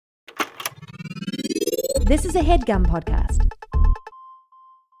This is a HeadGum podcast.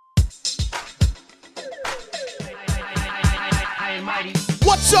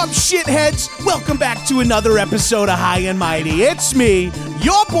 What's up, shitheads? Welcome back to another episode of High and Mighty. It's me,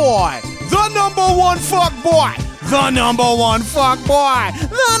 your boy, the number one fuck boy,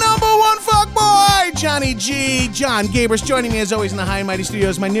 Johnny G. John Gabers. Joining me as always in the High and Mighty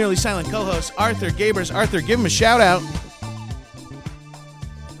studios, my nearly silent co-host, Arthur Gabers. Arthur, give him a shout out.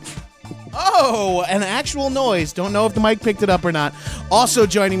 Oh, an actual noise. Don't know if the mic picked it up or not. Also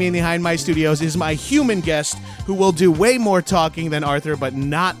joining me in the High and Mighty studios is my human guest who will do way more talking than Arthur, but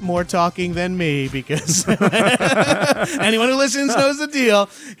not more talking than me, because anyone who listens knows the deal.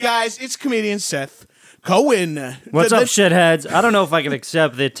 Guys, it's comedian Seth Cohen. What's up, shitheads? I don't know if I can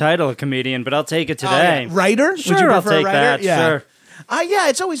accept the title of comedian, but I'll take it today. Writer? Sure, Would you I'll prefer take writer? that. Yeah. Sure. Yeah,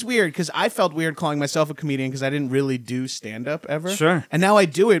 it's always weird because I felt weird calling myself a comedian because I didn't really do stand-up ever. Sure. And now I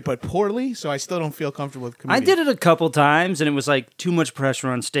do it, but poorly, so I still don't feel comfortable with comedian. I did it a couple times, and it was like too much pressure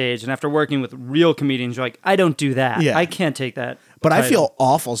on stage. And after working with real comedians, you're like, I don't do that. Yeah. I can't take that. But title. I feel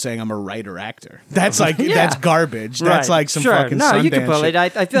awful saying I'm a writer-actor. That's like, Yeah. that's garbage. That's Right. like some Sure. fucking No, Sundance you can put shit.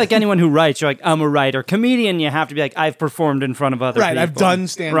 it. I feel like anyone who writes, you're like, I'm a writer. Comedian, you have to be like, I've performed in front of other people. Right, I've done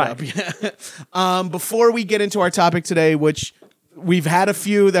stand-up. Right. Before we get into our topic today, which we've had a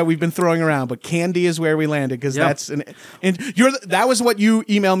few that we've been throwing around, but candy is where we landed because Yep. that was what you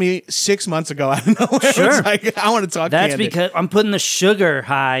emailed me 6 months ago out of nowhere. Sure. It's like, I want to talk That's candy. because I'm putting the sugar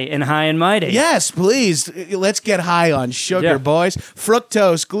high in High and Mighty. Yes, please. Let's get high on sugar, Yeah. boys.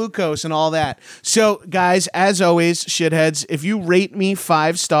 Fructose, glucose, and all that. So, guys, as always, shitheads, if you rate me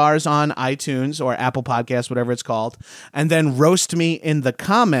 5 stars on iTunes or Apple Podcasts, whatever it's called, and then roast me in the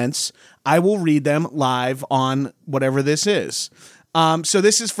comments, I will read them live on whatever this is. So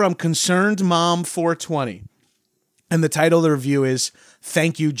this is from Concerned Mom 420. And the title of the review is,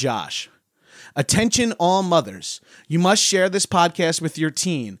 Thank You, Josh. Attention all mothers. You must share this podcast with your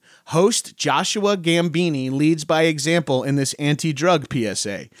teen. Host Joshua Gambini leads by example in this anti-drug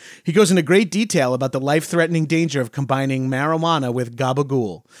PSA. He goes into great detail about the life-threatening danger of combining marijuana with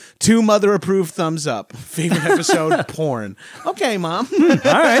gabagool. 2 mother-approved thumbs up. Favorite episode, porn. Okay, Mom. All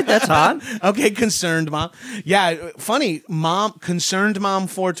right, that's hot. Okay, Concerned Mom. Yeah, funny, Concerned Mom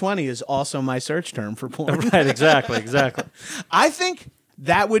 420 is also my search term for porn. Right, exactly. I think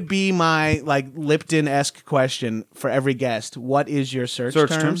that would be my like Lipton-esque question for every guest. What is your search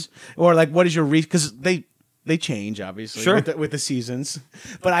terms? Or like, what is your because they change obviously Sure. with the seasons.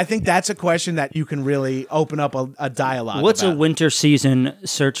 But I think that's a question that you can really open up a dialogue. What's about. a winter season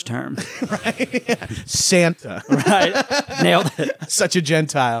search term? Right? Santa. Right. Nailed it. Such a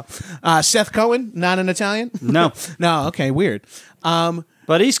Gentile. Seth Cohen, not an Italian? No. No. Okay. Weird.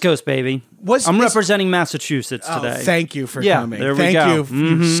 But East Coast, baby. I'm representing Massachusetts Oh, today. thank you for Yeah, coming. there we Thank go. you,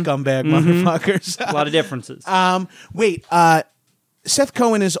 you scumbag motherfuckers. A lot of differences. Wait, Seth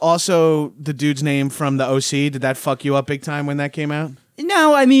Cohen is also the dude's name from the OC. Did that fuck you up big time when that came out?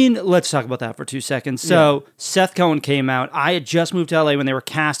 No, I mean, let's talk about that for 2 seconds. So, Seth Cohen came out. I had just moved to LA when they were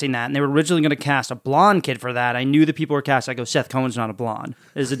casting that, and they were originally going to cast a blonde kid for that. I knew the people were cast. I go, Seth Cohen's not a blonde.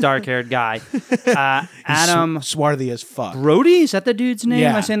 He's a dark-haired guy. Adam Swarthy as fuck. Brody? Is that the dude's name?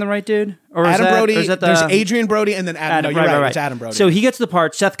 Yeah. Am I saying the right dude? Or Adam Brody. Or is that the, there's Adrian Brody and then Adam. No, you're right. It's Adam Brody. So he gets the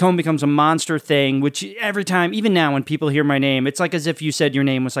part. Seth Cohen becomes a monster thing, which every time, even now when people hear my name, it's like as if you said your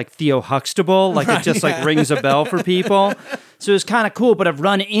name was like Theo Huxtable. Like it just like rings a bell for people. So it's kind of cool. But I've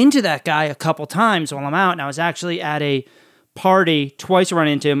run into that guy a couple times while I'm out. And I was actually at a party twice. I ran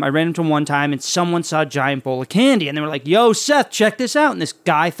into him. I ran into him one time and someone saw a giant bowl of candy and they were like, yo, Seth, check this out. And this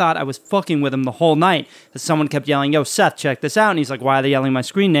guy thought I was fucking with him the whole night. Because someone kept yelling, yo, Seth, check this out. And he's like, why are they yelling my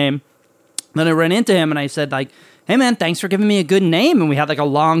screen name? Then I ran into him and I said like, hey man, thanks for giving me a good name. And we had like a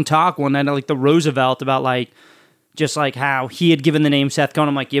long talk one night at like the Roosevelt about like, just like how he had given the name Seth Cohen.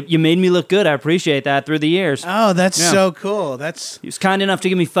 I'm like, you made me look good. I appreciate that through the years. Oh, that's so cool. He was kind enough to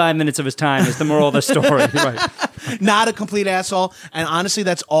give me 5 minutes of his time is the moral of the story. Right. Not a complete asshole. And honestly,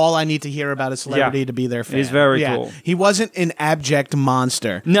 that's all I need to hear about a celebrity to be their fan. He's very cool. He wasn't an abject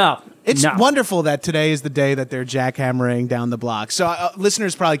monster. No. It's wonderful that today is the day that they're jackhammering down the block. So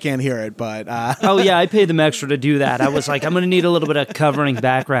listeners probably can't hear it, but... Oh, yeah, I paid them extra to do that. I was like, I'm going to need a little bit of covering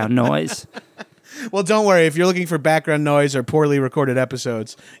background noise. Well, don't worry. If you're looking for background noise or poorly recorded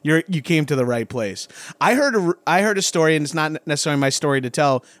episodes, you came to the right place. I heard a story, and it's not necessarily my story to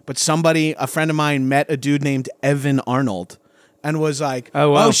tell, but a friend of mine, met a dude named Evan Arnold and was like,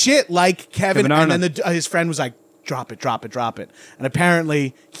 oh shit, like Kevin. And then his friend was like, drop it. And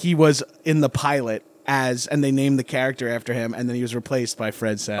apparently he was in the pilot and they named the character after him, and then he was replaced by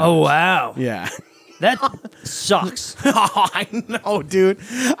Fred Savage. Oh, wow. Yeah. That sucks. Oh, I know, dude.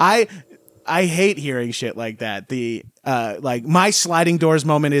 I hate hearing shit like that. The like my sliding doors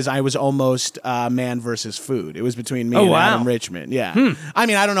moment is I was almost Man versus Food. It was between me and Adam Richmond. Yeah. I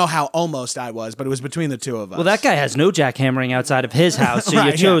mean, I don't know how almost I was, but it was between the two of us. Well, that guy has no jackhammering outside of his house, so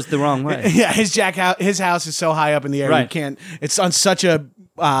you chose the wrong way. Yeah, his house is so high up in the air, you can't. It's on such a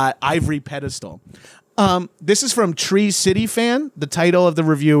ivory pedestal. This is from Tree City Fan. The title of the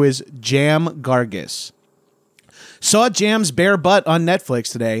review is Jam Gargus. Saw Jam's bare butt on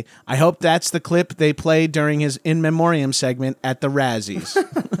Netflix today. I hope that's the clip they play during his In Memoriam segment at the Razzies.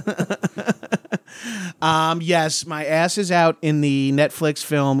 Yes, my ass is out in the Netflix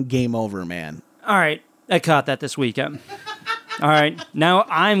film Game Over, Man. All right, I caught that this weekend. All right, now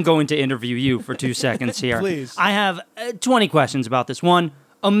I'm going to interview you for 2 seconds here. Please. I have 20 questions about this one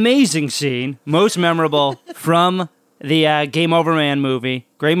amazing scene, most memorable from the Game Over Man movie.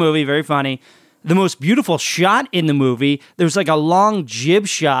 Great movie, very funny. The most beautiful shot in the movie, there's like a long jib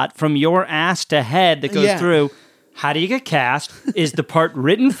shot from your ass to head that goes through. How do you get cast? Is the part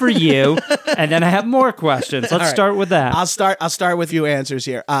written for you? And then I have more questions. Let's start with that. I'll start with you answers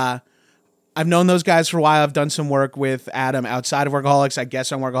here. I've known those guys for a while. I've done some work with Adam outside of Workaholics. I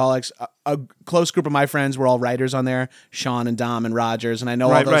guess on Workaholics. A close group of my friends were all writers on there, Sean and Dom and Rogers, and I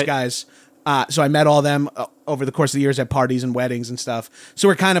know all those guys. So I met all of them over the course of the years at parties and weddings and stuff. So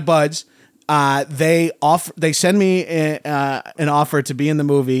we're kind of buds. They send me an offer to be in the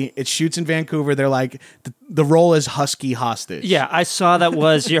movie. It shoots in Vancouver. They're like, the role is Husky Hostage. Yeah, I saw that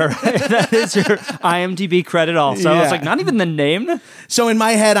was that is your IMDb credit also. I was like, not even the name? So in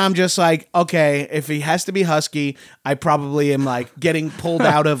my head, I'm just like, okay, if he has to be Husky, I probably am like getting pulled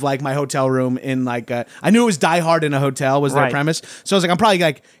out of like my hotel room in like I knew it was Die Hard in a hotel was their premise. So I was like, I'm probably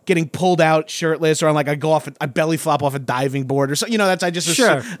like getting pulled out shirtless, or I'm like, I belly flop off a diving board or something. You know,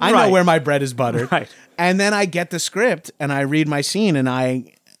 I know where my bread is buttered. Right. And then I get the script and I read my scene and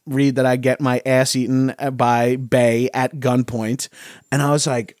I read that I get my ass eaten by Bay at gunpoint. And I was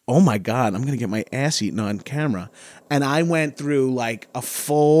like, oh my God, I'm going to get my ass eaten on camera. And I went through like a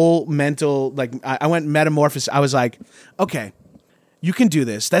full mental, like I went metamorphosis. I was like, okay, you can do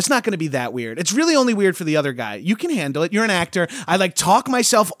this. That's not going to be that weird. It's really only weird for the other guy. You can handle it. You're an actor. I like talk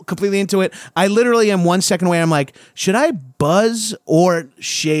myself completely into it. I literally am 1 second away. I'm like, should I buzz or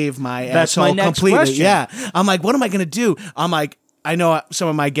shave my asshole my next completely? question. Yeah. I'm like, what am I going to do? I'm like, I know some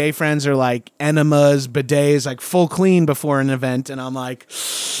of my gay friends are like enemas, bidets, like full clean before an event. And I'm like,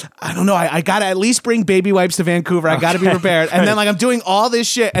 I don't know. I got to at least bring baby wipes to Vancouver. I got to be prepared. And then like I'm doing all this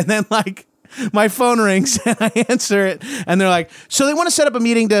shit. And then like my phone rings and I answer it. And they're like, so they want to set up a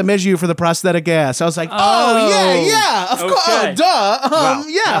meeting to measure you for the prosthetic ass. I was like, yeah, of course. Oh, duh. Wow.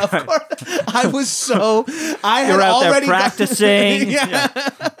 Yeah, of course. I was so, You're out there practicing.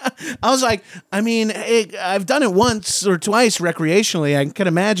 I was like, I mean, I've done it once or twice recreationally. I can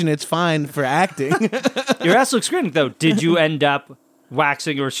imagine it's fine for acting. Your ass looks great, though. Did you end up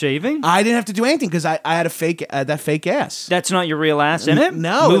waxing or shaving? I didn't have to do anything because I had a fake that fake ass. That's not your real ass in it?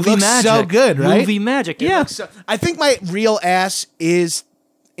 No, Movie it looks magic. so good, right? Movie magic, yeah. I think my real ass is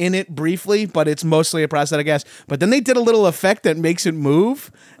in it briefly, but it's mostly a prosthetic ass. But then they did a little effect that makes it move,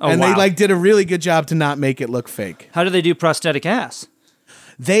 and they like did a really good job to not make it look fake. How do they do prosthetic ass?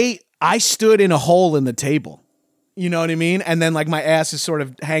 I stood in a hole in the table. You know what I mean? And then like my ass is sort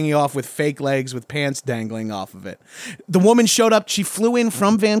of hanging off with fake legs with pants dangling off of it. The woman showed up. She flew in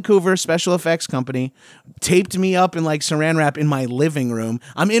from Vancouver, special effects company, taped me up in like saran wrap in my living room.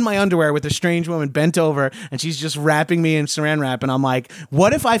 I'm in my underwear with a strange woman bent over and she's just wrapping me in saran wrap. And I'm like,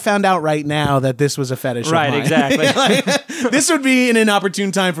 what if I found out right now that this was a fetish of mine? Exactly. Like, this would be an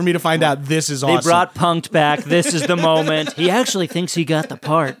inopportune time for me to find out this is awesome. They brought Punked back. This is the moment. He actually thinks he got the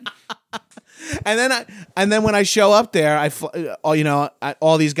part. And then when I show up there,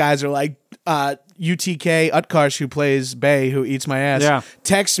 all these guys are like, UTK Utkarsh, who plays Bay, who eats my ass,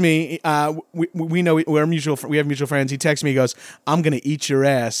 texts me. We know we have mutual friends. He texts me. He goes, "I'm gonna eat your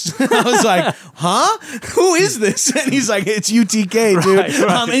ass." I was like, "Huh? Who is this?" And he's like, "It's UTK, dude. Right.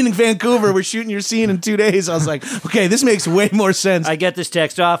 I'm in Vancouver. We're shooting your scene in 2 days." I was like, "Okay, this makes way more sense." I get this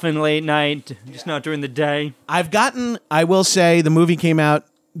text often late night, just not during the day. I will say, the movie came out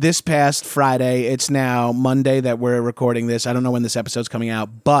this past Friday. It's now Monday that we're recording this. I don't know when this episode's coming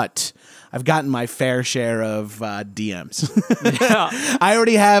out, but I've gotten my fair share of DMs. I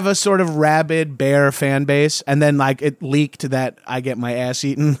already have a sort of rabid bear fan base, and then like it leaked that I get my ass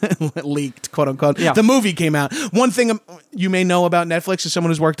eaten. Leaked, quote unquote. Yeah. The movie came out. One thing you may know about Netflix as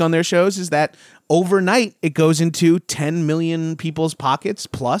someone who's worked on their shows is that overnight it goes into 10 million people's pockets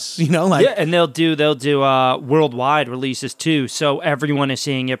plus, like Yeah, and they'll do worldwide releases too, so everyone is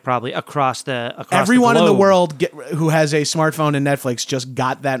seeing it probably across everyone the in the globe. world who has a smartphone and Netflix just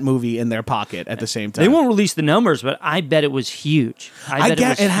got that movie in their pocket at the same time. They won't release the numbers, but I bet it was huge. I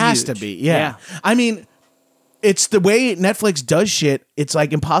bet it has to be. Yeah. I mean, it's the way Netflix does shit. It's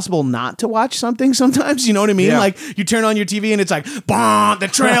like impossible not to watch something sometimes. You know what I mean? Yeah. Like you turn on your TV and it's like, bah, the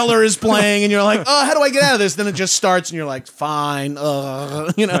trailer is playing, and you're like, oh, how do I get out of this? Then it just starts, and you're like, fine,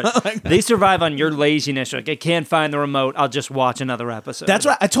 Right. Like, They survive on your laziness. Like, I can't find the remote. I'll just watch another episode. that's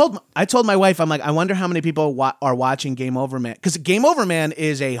what I told my wife. I'm like, I wonder how many people are watching Game Over Man, because Game Over Man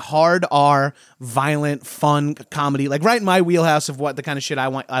is a hard R, violent, fun comedy, like right in my wheelhouse of what the kind of shit I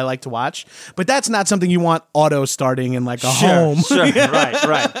like to watch. But that's not something you want auto starting in like a home. Sure.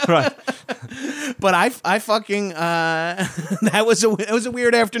 Right. But I fucking it was a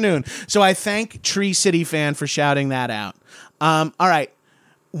weird afternoon. So I thank Tree City Fan for shouting that out. All right.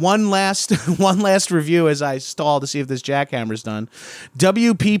 One last review as I stall to see if this jackhammer's done.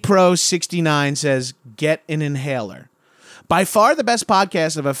 WP Pro 69 says, "Get an inhaler. By far the best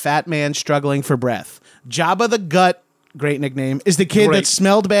podcast of a fat man struggling for breath. Jabba the Gut," great nickname, "is the kid that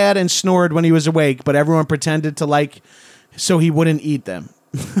smelled bad and snored when he was awake, but everyone pretended to like so he wouldn't eat them."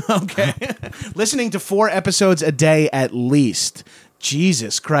 Okay. Listening to 4 episodes a day at least.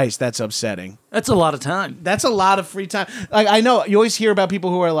 Jesus Christ, that's upsetting. That's a lot of time. That's a lot of free time. Like, I know you always hear about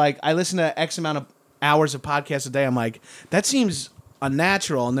people who are like, I listen to X amount of hours of podcasts a day. I'm like, that seems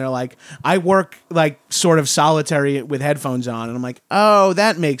unnatural. And they're like, I work like sort of solitary with headphones on. And I'm like, oh,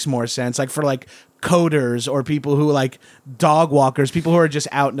 that makes more sense. Like for like coders or people who like dog walkers, people who are just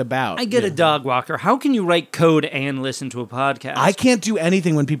out and about. I get a dog walker. How can you write code and listen to a podcast? I can't do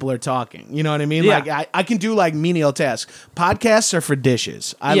anything when people are talking. You know what I mean? Yeah. Like I can do like menial tasks. Podcasts are for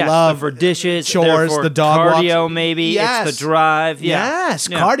dishes. I Yes, love they're for dishes, chores, they're for the dog cardio, walks. maybe. Yes. It's the drive. Yeah. Yes,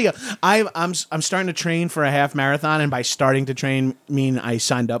 Yeah. cardio. I'm starting to train for a half marathon, and by starting to train, mean I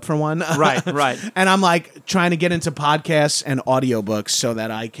signed up for one. Right. And I'm like trying to get into podcasts and audiobooks so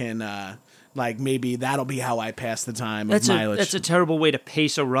that I can like maybe that'll be how I pass the time of mileage. That's a terrible way to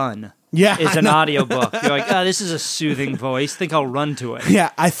pace a run. Yeah, It's I an know. audiobook. You're like, oh, this is a soothing voice. Think I'll run to it. Yeah,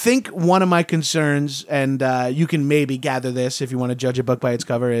 I think one of my concerns, and you can maybe gather this if you want to judge a book by its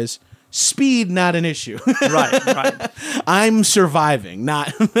cover, is speed not an issue. Right. I'm surviving,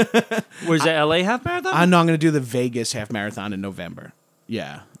 not. Was it LA half marathon? I'm going to do the Vegas half marathon in November.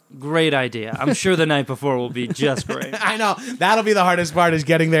 Yeah. Great idea. I'm sure the night before will be just great. I know. That'll be the hardest part, is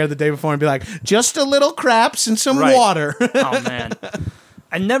getting there the day before and be like, just a little craps and some Right. water. Oh, man.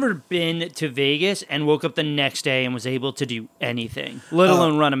 I've never been to Vegas and woke up the next day and was able to do anything, let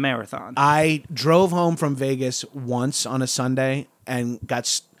alone run a marathon. I drove home from Vegas once on a Sunday and got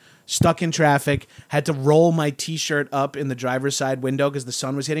stuck in traffic, had to roll my T-shirt up in the driver's side window because the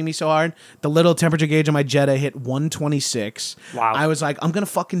sun was hitting me so hard. The little temperature gauge on my Jetta hit 126. Wow. I was like, I'm going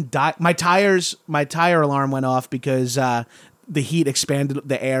to fucking die. My tire alarm went off because the heat expanded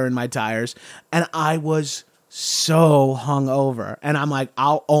the air in my tires, and I was so hungover. And I'm like,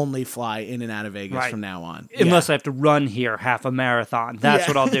 I'll only fly in and out of Vegas from now on. Unless I have to run here half a marathon. That's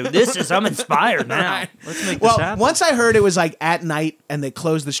what I'll do. I'm inspired now. Right. Let's make this happen. Once I heard it was like at night and they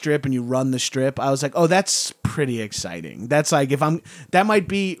close the strip and you run the strip, I was like, oh, that's pretty exciting. That's like, that might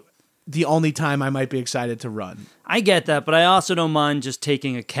be the only time I might be excited to run. I get that, but I also don't mind just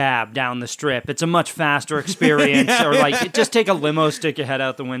taking a cab down the strip. It's a much faster experience. Just take a limo, stick your head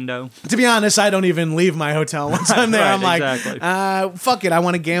out the window. To be honest, I don't even leave my hotel once I'm there. Right, I'm like, exactly. fuck it. I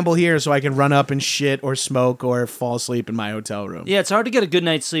want to gamble here so I can run up and shit or smoke or fall asleep in my hotel room. Yeah, it's hard to get a good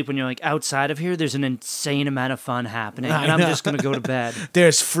night's sleep when you're like, outside of here, there's an insane amount of fun happening, and I'm just going to go to bed.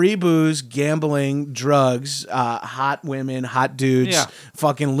 There's free booze, gambling, drugs, hot women, hot dudes,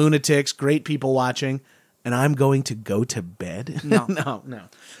 fucking lunatics, great people watching. And I'm going to go to bed? No.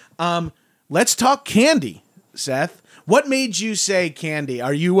 No. Let's talk candy, Seth. What made you say candy?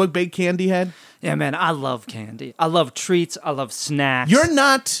 Are you a big candy head? Yeah, man, I love candy. I love treats. I love snacks. You're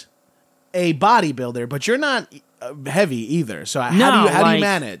not a bodybuilder, but you're not heavy either. So how do you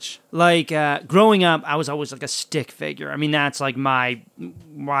manage? Like growing up, I was always like a stick figure. I mean, that's like why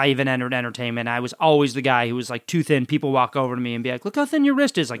I even entered entertainment. I was always the guy who was like too thin. People walk over to me and be like, "Look how thin your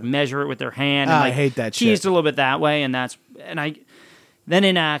wrist is." Like measure it with their hand. And, I hate that shit. Teased a little bit that way, then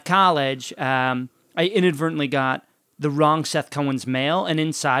in college, I inadvertently got the wrong Seth Cohen's mail, and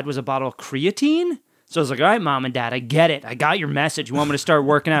inside was a bottle of creatine. So I was like, all right, Mom and Dad, I get it. I got your message. You want me to start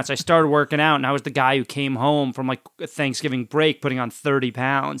working out? So I started working out, and I was the guy who came home from like a Thanksgiving break putting on 30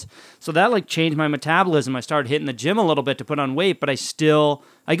 pounds. So that like changed my metabolism. I started hitting the gym a little bit to put on weight, but I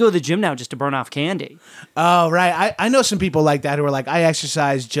go to the gym now just to burn off candy. Oh, right. I know some people like that who are like, I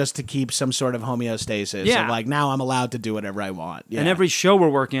exercise just to keep some sort of homeostasis. Yeah. And like, now I'm allowed to do whatever I want. Yeah. And every show we're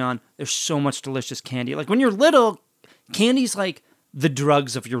working on, there's so much delicious candy. Like when you're little, candy's like the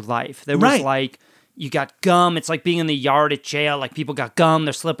drugs of your life. There was like, you got gum. It's like being in the yard at jail. Like people got gum.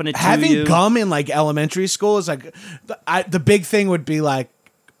 They're slipping it to you. Having gum in like elementary school is like, the big thing would be like,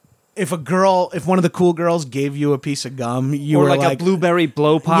 if one of the cool girls gave you a piece of gum, you or were like a blueberry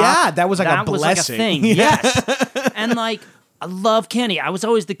blow pop. Yeah, that was like a blessing. Was like a thing. Yes. And like, I love candy. I was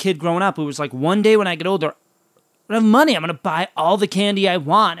always the kid growing up who was like, one day when I get older, I have money, I'm going to buy all the candy I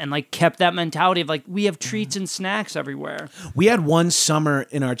want, and like kept that mentality of like, we have treats and snacks everywhere. We had one summer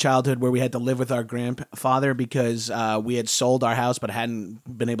in our childhood where we had to live with our grandfather because we had sold our house but hadn't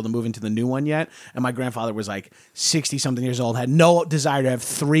been able to move into the new one yet. And my grandfather was like 60-something years old, had no desire to have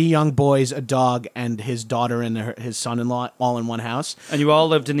 3 young boys, a dog, and his daughter and his son-in-law all in one house. And you all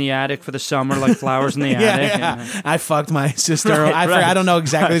lived in the attic for the summer, like flowers in the attic. Yeah. I fucked my sister. I don't know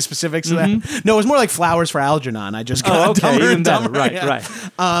exactly the specifics of that. No, it was more like flowers for Algernon. I just got dumber and dumber.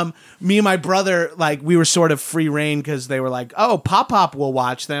 Right. Me and my brother, like, we were sort of free reign because they were like, oh, Pop will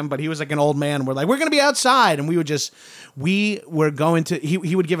watch them, but he was like an old man. We're like, we're going to be outside. And we were going to,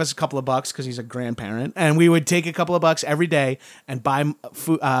 he would give us a couple of bucks because he's a grandparent, and we would take a couple of bucks every day and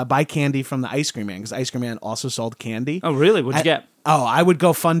buy candy from the ice cream man, because ice cream man also sold candy. Oh, really? What'd you get? Oh, I would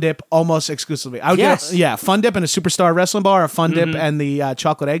go Fun Dip almost exclusively. I would get Fun Dip and a Superstar Wrestling Bar, a Fun Dip and the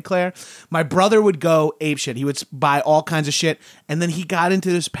chocolate eclair. My brother would go apeshit. He would buy all kinds of shit, and then he got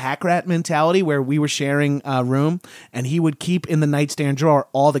into this pack rat mentality where we were sharing a room, and he would keep in the nightstand drawer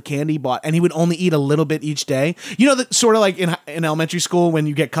all the candy he bought, and he would only eat a little bit each day. You know, sort of like in elementary school when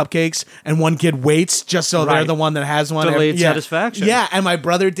you get cupcakes and one kid waits just so they're the one that has one. Delayed satisfaction. Yeah, and my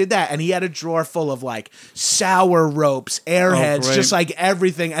brother did that, and he had a drawer full of like sour ropes, Airheads, just like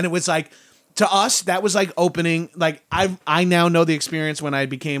everything. And it was like, to us, that was like opening, like I now know the experience when I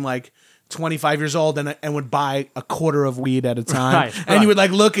became like 25 years old and would buy a quarter of weed at a time. You would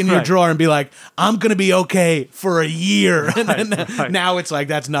like look in your drawer and be like, I'm going to be okay for a year. And then now it's like,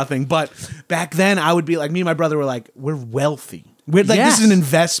 that's nothing. But back then I would be like, me and my brother were like, we're wealthy. We're like, this is an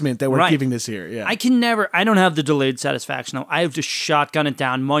investment that we're keeping this here. Yeah. I don't have the delayed satisfaction though. I have to shotgun it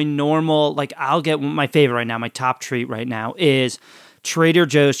down. My normal, like I'll get my favorite right now, my top treat right now is Trader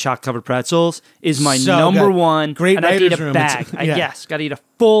Joe's chocolate covered pretzels is my number one. Great, and I Raiders eat a room. bag. Yes, got to eat a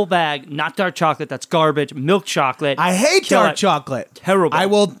full bag. Not dark chocolate. That's garbage. Milk chocolate. I hate dark chocolate. Terrible. I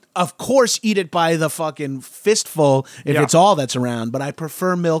will, of course, eat it by the fucking fistful if it's all that's around. But I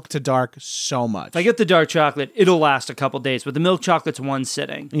prefer milk to dark so much. If I get the dark chocolate, it'll last a couple days. But the milk chocolate's one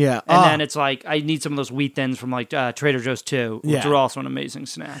sitting. Yeah, and then it's like I need some of those wheat thins from like Trader Joe's too, which are also an amazing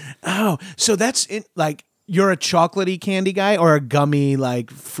snack. Oh, so that's it. Like, you're a chocolatey candy guy or a gummy, like,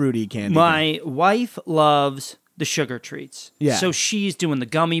 fruity candy guy? My wife loves the sugar treats. Yeah. So she's doing the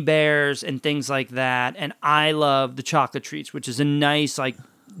gummy bears and things like that. And I love the chocolate treats, which is a nice, like,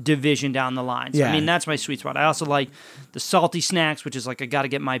 division down the line. So, I mean, that's my sweet spot. I also like the salty snacks, which is like I got to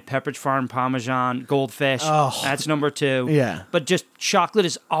get my Pepperidge Farm Parmesan Goldfish. Oh. That's number 2. Yeah. But just chocolate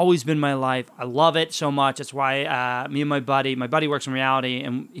has always been my life. I love it so much. That's why me and my buddy works in reality,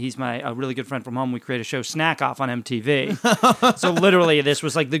 and he's a really good friend from home. We create a show, Snack Off, on MTV. So literally, this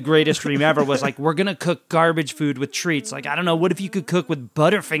was like the greatest dream ever. Was like, we're gonna cook garbage food with treats. Like, I don't know, what if you could cook with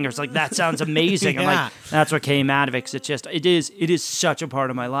Butterfingers? Like, that sounds amazing. I'm like, that's what came out of it. Because it is such a part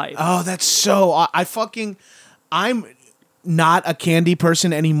of my life. Oh, that's so... I'm not a candy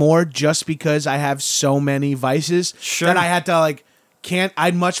person anymore just because I have so many vices that I had to like...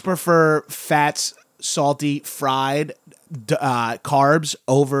 I'd much prefer fats, salty, fried carbs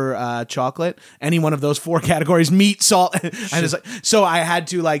over chocolate. Any one of those 4 categories: meat, salt. And so I had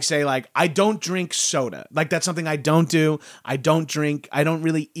to like say like, I don't drink soda. Like, that's something I don't do. I don't drink. I don't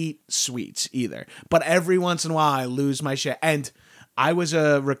really eat sweets either. But every once in a while I lose my shit. And I was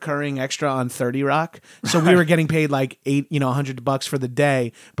a recurring extra on 30 Rock, so we were getting paid like $100 for the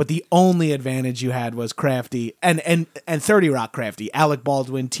day. But the only advantage you had was Crafty and 30 Rock Crafty, Alec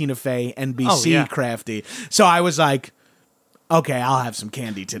Baldwin, Tina Fey, NBC Crafty. So I was like, okay, I'll have some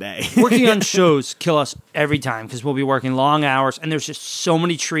candy today. Working on shows kill us every time because we'll be working long hours and there's just so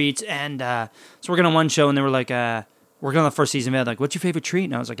many treats. And so working on one show and they were like, working on the first season, they had like, what's your favorite treat?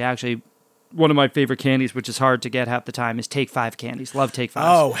 And I was like, actually, one of my favorite candies, which is hard to get half the time, is Take 5 candies. Love Take 5.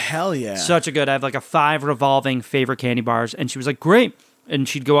 Oh, hell yeah. Such a good. I have like a 5 revolving favorite candy bars. And she was like, great. And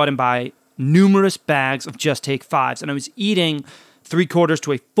she'd go out and buy numerous bags of Just Take Fives, and I was eating 3/4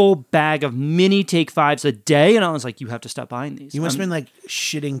 to a full bag of mini Take Fives a day, and I was like, you have to stop buying these. You must have been like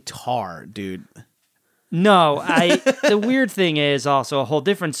shitting tar, dude. No, the weird thing is also a whole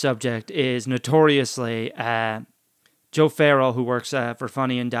different subject is notoriously Joe Farrell, who works for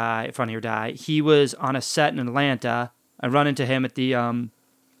Funny or Die. He was on a set in Atlanta. I run into him at the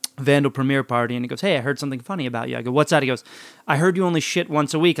Vandal premiere party, and he goes, "Hey, I heard something funny about you." I go, "What's that?" He goes, "I heard you only shit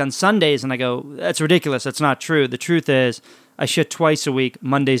once a week on Sundays." And I go, "That's ridiculous. That's not true. The truth is I shit twice a week,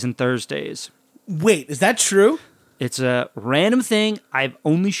 Mondays and Thursdays." Wait, is that true? It's a random thing. I've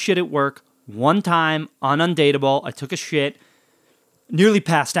only shit at work one time on Undateable. I took a shit, nearly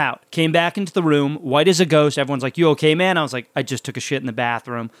passed out, came back into the room, white as a ghost. Everyone's like, "You okay, man?" I was like, "I just took a shit in the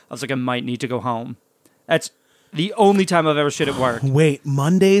bathroom." I was like, "I might need to go home." That's the only time I've ever shit at work. Wait,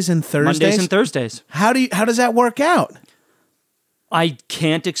 Mondays and Thursdays? Mondays and Thursdays. How does that work out? I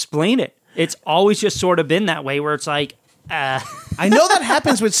can't explain it. It's always just sort of been that way where it's like, I know that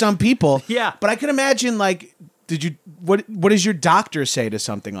happens with some people. Yeah. But I can imagine, like, what does your doctor say to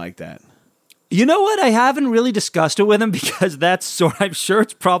something like that? You know what? I haven't really discussed it with him because I'm sure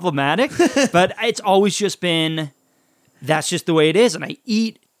it's problematic, but it's always just been, that's just the way it is. And I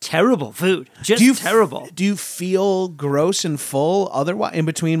eat terrible food. Terrible. Do you feel gross and full otherwise in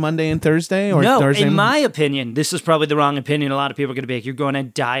between Monday and Thursday? Or No, Thursday in my opinion, this is probably the wrong opinion. A lot of people are going to be like, you're going to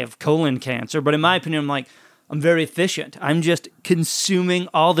die of colon cancer. But in my opinion, I'm very efficient. I'm just consuming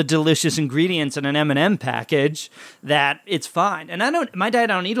all the delicious ingredients in an M&M package that it's fine. And my diet,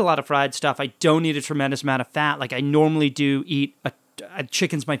 I don't eat a lot of fried stuff. I don't eat a tremendous amount of fat. Like I normally do eat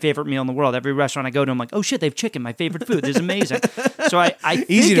chicken's my favorite meal in the world. Every restaurant I go to, I'm like, oh shit, they have chicken. My favorite food. This is amazing. So I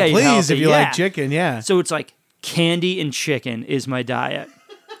easy think to please healthy. if you like chicken, yeah. So it's like candy and chicken is my diet.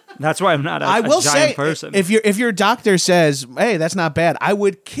 That's why I'm not a giant say, person. If your doctor says, "Hey, that's not bad," I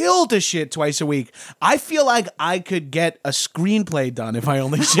would kill to shit twice a week. I feel like I could get a screenplay done if I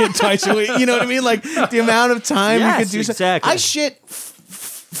only shit twice a week. You know what I mean? Like the amount of time you could do. Exactly. I shit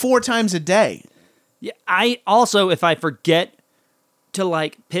 4 times a day. Yeah. I also, if I forget to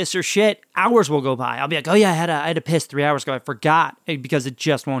like piss or shit, hours will go by. I'll be like, "Oh yeah, I had to piss 3 hours ago. I forgot," because it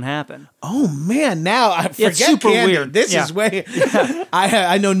just won't happen. Oh man, now I forget. It's super candy. weird. This is way.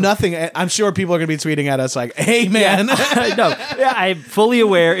 I know nothing. I'm sure people are going to be tweeting at us like, "Hey man." No, I'm fully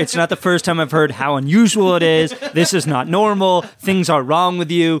aware. It's not the first time I've heard how unusual it is. This is not normal. Things are wrong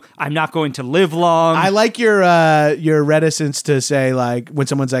with you. I'm not going to live long. I like your reticence to say like when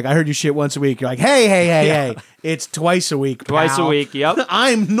someone's like, "I heard you shit once a week." You're like, "Hey. It's twice a week. Twice a week. Yep.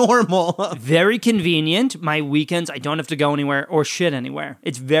 I'm normal." Very convenient. My weekends, I don't have to go anywhere or shit anywhere.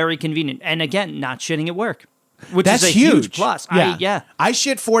 It's very convenient. And again, not shitting at work, which That's is a huge plus. Yeah. I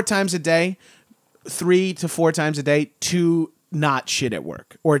shit 4 times a day, 3 to 4 times a day to not shit at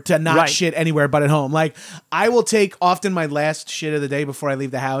work or to not shit anywhere but at home. Like I will take often my last shit of the day before I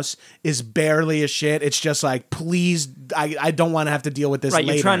leave the house is barely a shit. It's just like, please, I don't want to have to deal with this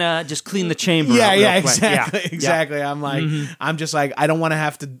later. You're trying to just clean the chamber. Yeah, out real exactly. quick. Exactly. I'm like, I'm just like, I don't want to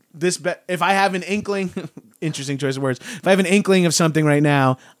have to if I have an inkling, interesting choice of words. If I have an inkling of something right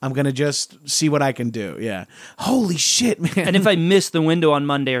now, I'm going to just see what I can do. Yeah. Holy shit, man. And if I miss the window on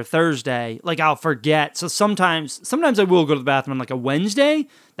Monday or Thursday, like I'll forget. So sometimes I will go to the bathroom on like a Wednesday.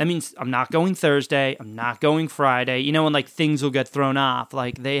 That means I'm not going Thursday. I'm not going Friday. You know, when like things will get thrown off.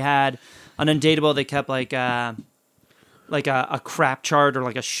 Like they had on Undateable, they kept like a crap chart or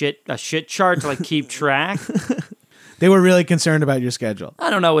like a shit chart to like keep track. They were really concerned about your schedule. I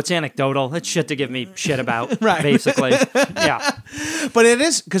don't know. It's anecdotal. It's shit to give me shit about, right. Basically. Yeah. But it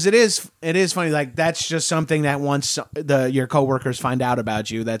is funny. Like that's just something that once your coworkers find out about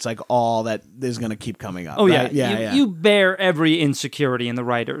you, that's like all that is going to keep coming up. Oh right? yeah. You bear every insecurity in the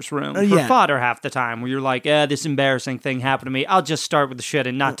writer's room for fodder half the time where you're like, this embarrassing thing happened to me. I'll just start with the shit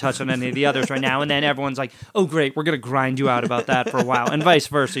and not touch on any of the others right now. And then everyone's like, oh great, we're going to grind you out about that for a while. And vice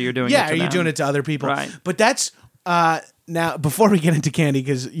versa. You're doing it to are you them. doing it to other people? Right. But that's, now, before we get into candy,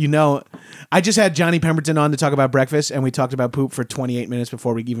 because I just had Johnny Pemberton on to talk about breakfast, and we talked about poop for 28 minutes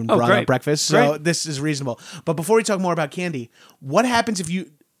before we even brought up breakfast. So this is reasonable. But before we talk more about candy, what happens if you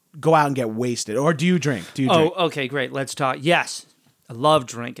go out and get wasted, or do you drink? Okay, great. Let's talk. Yes, I love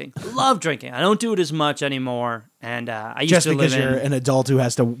drinking. I don't do it as much anymore, and I used just to because live you're an adult who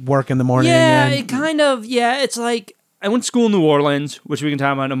has to work in the morning. Yeah, it kind of. Yeah, it's like I went to school in New Orleans, which we can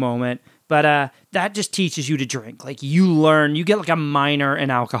talk about in a moment. But that just teaches you to drink. Like you get like a minor in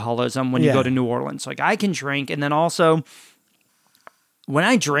alcoholism when you go to New Orleans. Like I can drink, and then also when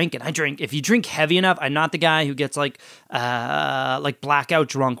I drink, if you drink heavy enough, I'm not the guy who gets like blackout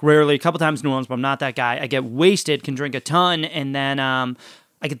drunk. Rarely, a couple times in New Orleans, but I'm not that guy. I get wasted, can drink a ton, and then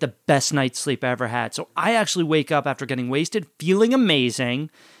I get the best night's sleep I ever had. So I actually wake up after getting wasted feeling amazing.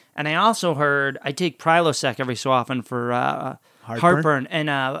 And I also heard I take Prilosec every so often for heartburn. And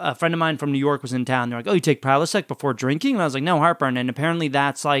a friend of mine from New York was in town. They're like, oh, you take Prilosec before drinking? And I was like, no, heartburn. And apparently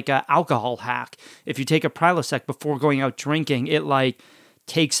that's like an alcohol hack. If you take a Prilosec before going out drinking, it like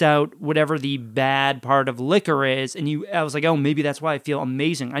takes out whatever the bad part of liquor is. And I was like, oh, maybe that's why I feel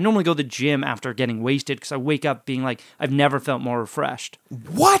amazing. I normally go to the gym after getting wasted because I wake up being like, I've never felt more refreshed.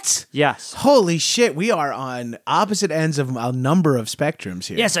 What? Yes. Holy shit. We are on opposite ends of a number of spectrums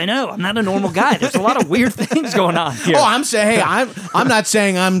here. Yes, I know. I'm not a normal guy. There's a lot of weird things going on here. Oh, I'm saying, hey, I'm not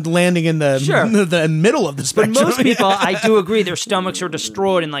saying I'm landing in the, Sure. the middle of the spectrum. But most people, I do agree, their stomachs are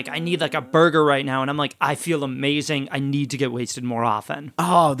destroyed and like, I need like a burger right now. And I'm like, I feel amazing. I need to get wasted more often.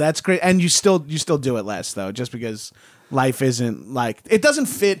 Oh, that's great. And you still do it less though, just because life isn't like, it doesn't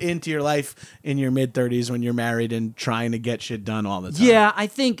fit into your life in your mid-30s when you're married and trying to get shit done all the time. Yeah, I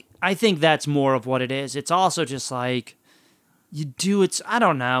think that's more of what it is. It's also just like you do it. I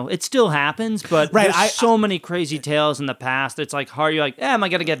don't know. It still happens, but right, there's so many crazy tales in the past. It's like hard. You're like, am I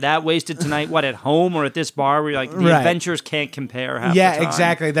gonna get that wasted tonight? What, at home or at this bar? Where you're like, the adventures can't compare. Half the time.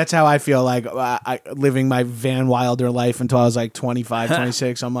 Exactly. That's how I feel. Like living my Van Wilder life until I was like 25,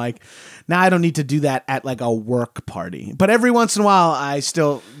 26. I'm like, now I don't need to do that at like a work party. But every once in a while,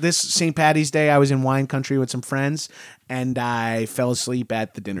 this St. Patty's Day, I was in wine country with some friends. And I fell asleep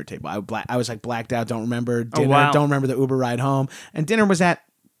at the dinner table. I was like blacked out. Don't remember dinner. Oh, wow. Don't remember the Uber ride home. And dinner was at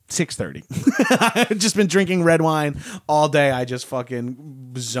 6:30. I had just been drinking red wine all day. I just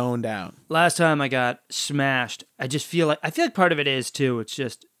fucking zoned out. Last time I got smashed, I feel like part of it is too. It's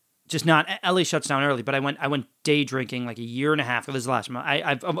just not. LA shuts down early, but I went day drinking like a year and a half. This is the last month.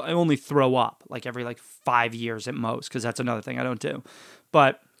 I only throw up like every like 5 years at most because that's another thing I don't do.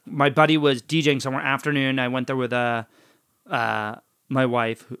 But my buddy was DJing somewhere afternoon. I went there with my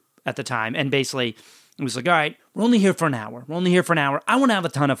wife at the time, and basically it was like, all right, we're only here for an hour. I want to have a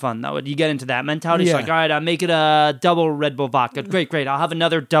ton of fun, though. You get into that mentality. It's like, all right, I'll make it a double Red Bull vodka. Great. I'll have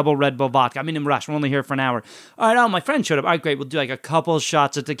another double Red Bull vodka. I'm in a rush. We're only here for an hour. All right, my friend showed up. All right, great. We'll do like a couple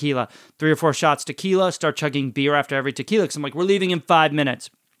shots of tequila, 3 or 4 shots tequila, start chugging beer after every tequila. Because I'm like, we're leaving in 5 minutes.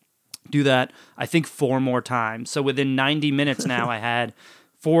 Do that, I think, 4 more times. So within 90 minutes now, I had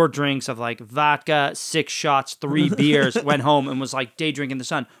 4 drinks of like vodka, 6 shots, 3 beers, went home and was like day drinking in the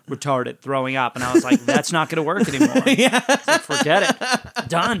sun, retarded, throwing up. And I was like, that's not going to work anymore. Like, forget it.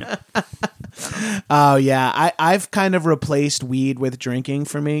 Done. Oh, yeah. I've kind of replaced weed with drinking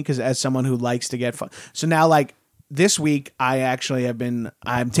for me because as someone who likes to get fun. So now like this week, I'm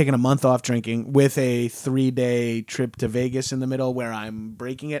taking a month off drinking with a 3-day trip to Vegas in the middle where I'm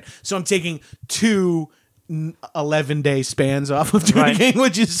breaking it. So I'm taking 2 11-day spans off of drinking,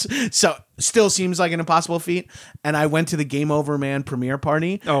 which is still seems like an impossible feat. And I went to the Game Over Man premiere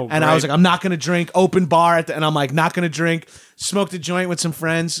party, and I was like, I'm not going to drink. Open bar and I'm like, not going to drink. Smoked a joint with some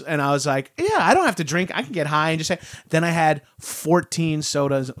friends, and I was like, yeah, I don't have to drink. I can get high and just say. Then I had 14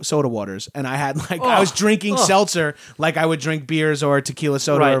 soda waters, and I had I was drinking seltzer like I would drink beers or tequila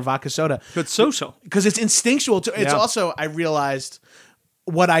soda or vodka soda. But social, because it's instinctual. It's also, I realized,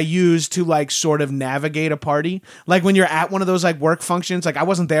 what I use to like sort of navigate a party. Like when you're at one of those like work functions, like I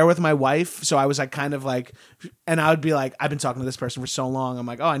wasn't there with my wife. So I was like kind of like, and I would be like, I've been talking to this person for so long. I'm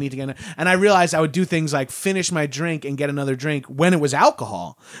like, oh, I need to get in. And I realized I would do things like finish my drink and get another drink when it was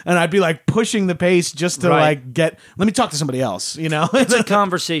alcohol. And I'd be like pushing the pace just to like let me talk to somebody else, you know? It's a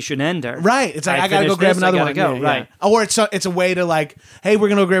conversation ender. Right. It's like, I gotta go grab another one. Go. Yeah, right. Yeah. Or it's a way to like, hey, we're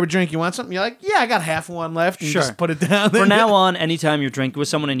gonna go grab a drink. You want something? You're like, yeah, I got half one left. And you just put it down. From now on, anytime you're drinking with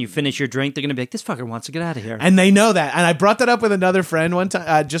someone and you finish your drink, they're gonna be like, this fucker wants to get out of here. And they know that. And I brought that up with another friend one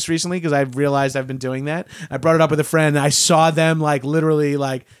time, just recently, because I realized I've been doing that. I brought it up with a friend, and I saw them like literally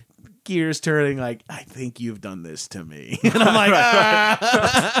like gears turning, like, I think you've done this to me. And I'm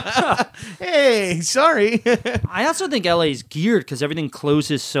like, hey, sorry. I also think LA's geared because everything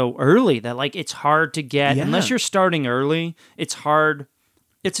closes so early that like it's hard to get, unless you're starting early, it's hard.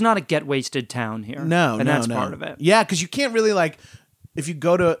 It's not a get wasted town here. No, and that's part of it. Yeah, because you can't really like, if you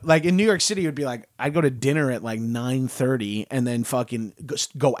go to, like in New York City, it would be like, I'd go to dinner at like 9:30 and then fucking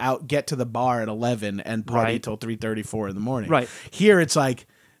go out, get to the bar at 11 and party till 3:30, 4 in the morning. Right. Here, it's like,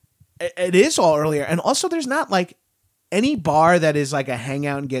 it is all earlier. And also there's not like any bar that is like a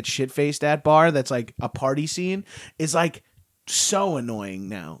hangout and get shit-faced at bar that's like a party scene is like so annoying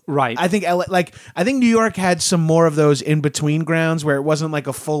now. Right. I think I think New York had some more of those in between grounds where it wasn't like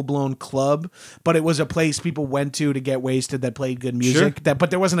a full blown club, but it was a place people went to get wasted that played good music. Sure.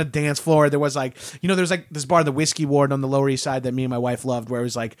 But there wasn't a dance floor. There was like, there's like this bar, the Whiskey Ward on the Lower East Side that me and my wife loved, where it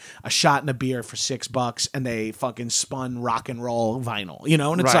was like a shot and a beer for $6 and they fucking spun rock and roll vinyl,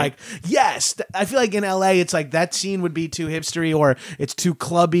 and it's like, yes, I feel like in LA it's like that scene would be too hipstery or it's too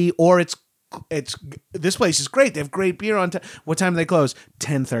clubby or it's this place is great. They have great beer on what time do they close?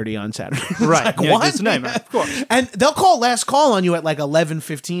 10:30 on Saturday. Right. Like, yeah, what? it's a nightmare, of course. And they'll call last call on you at like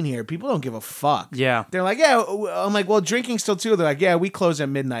 11:15 here. People don't give a fuck. Yeah. They're like, yeah. I'm like, well, drinking's still too. They're like, yeah, we close at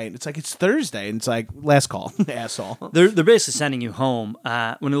midnight. It's like, it's Thursday. And it's like, last call, asshole. They're basically sending you home.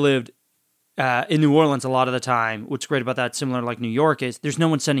 When I lived in New Orleans a lot of the time, what's great about that, similar to like New York, is there's no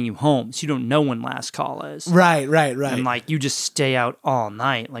one sending you home, so you don't know when last call is. Right. And like you just stay out all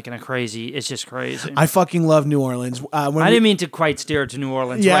night, like in a crazy. It's just crazy. I fucking love New Orleans. I didn't mean to quite steer to New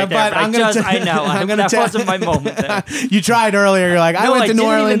Orleans. Yeah, right there, but I know that wasn't my moment there. You tried earlier. You're like, I went to New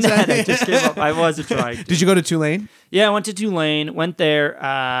Orleans. I just gave up. I wasn't trying. Did you go to Tulane? Yeah, I went to Tulane. Went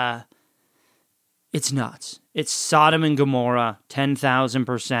there. It's nuts. It's Sodom and Gomorrah,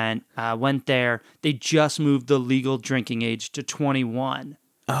 10,000%. Went there. They just moved the legal drinking age to 21.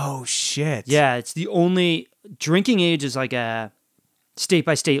 Oh, shit. Yeah, it's the only... Drinking age is like a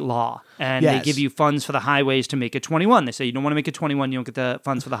state-by-state law, and they give you funds for the highways to make it 21. They say you don't want to make it 21, you don't get the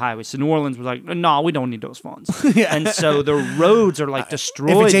funds for the highways. So New Orleans was like, no, we don't need those funds. Yeah. And so the roads are like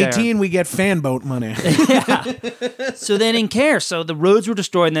destroyed. If it's 18, we get fan boat money. Yeah. So they didn't care. So the roads were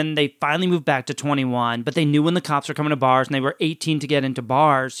destroyed, and then they finally moved back to 21, but they knew when the cops were coming to bars, and they were 18 to get into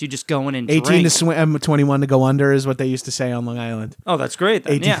bars. So you just go in and 18 drink. to swim, 21 to go under is what they used to say on Long Island. Oh, that's great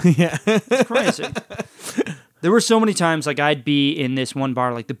then. 18, Yeah. It's crazy. There were so many times, like, I'd be in this one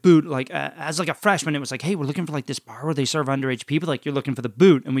bar, like, the Boot, like, as, like, a freshman, it was like, hey, we're looking for, like, this bar where they serve underage people, like, you're looking for the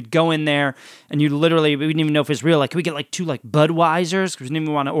Boot, and we'd go in there, and we didn't even know if it's real, like, could we get, like, 2, like, Budweisers, because we didn't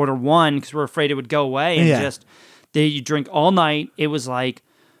even want to order one, because we're afraid it would go away, and you drink all night. It was, like,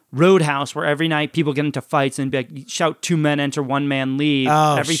 Roadhouse, where every night people get into fights, and be like, shout 2 men enter, 1 man leave,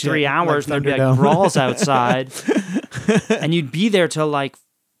 every 3 hours, like and there'd be, like, brawls outside, and you'd be there till, like,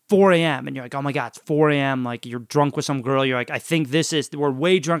 4 a.m. and you're like, oh my God, it's 4 a.m. Like you're drunk with some girl. You're like, I think we're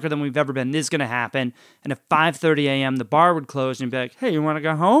way drunker than we've ever been. This is going to happen. And at 5:30 a.m., the bar would close and you'd be like, hey, you want to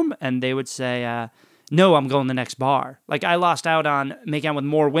go home? And they would say, no, I'm going to the next bar. Like I lost out on making out with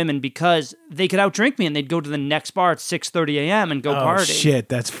more women because they could outdrink me and they'd go to the next bar at 6:30 a.m. and go party. Oh shit,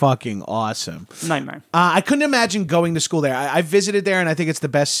 that's fucking awesome. Nightmare. I couldn't imagine going to school there. I visited there and I think it's the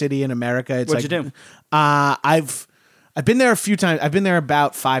best city in America. What'd you do? I've been there a few times. I've been there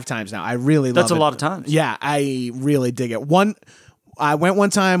about 5 times now. I really love it. That's a lot of times. Yeah, I really dig it. I went one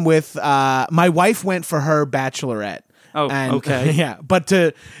time with my wife went for her bachelorette. Oh, okay. Yeah, but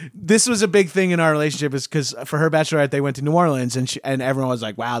this was a big thing in our relationship is because for her bachelorette they went to New Orleans and everyone was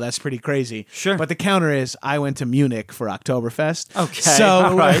like, "Wow, that's pretty crazy." Sure. But the counter is I went to Munich for Oktoberfest. Okay. So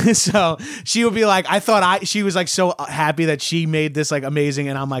all right. so she would be like, she was like so happy that she made this like amazing,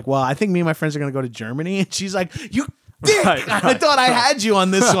 and I'm like, well, I think me and my friends are gonna go to Germany, and she's like, you. Dick. Right. I thought I had you on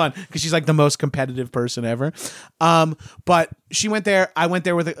this one because she's like the most competitive person ever. But she went there. I went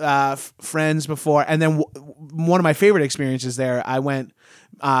there with friends before, and then one of my favorite experiences there. I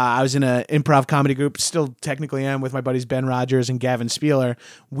was in an improv comedy group. Still technically am with my buddies Ben Rogers and Gavin Spieler.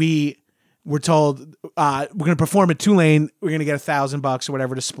 We were told we're going to perform at Tulane. We're going to get $1,000 or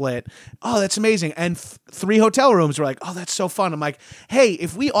whatever to split. Oh, that's amazing. And 3 hotel rooms were like, oh, that's so fun. I'm like, hey,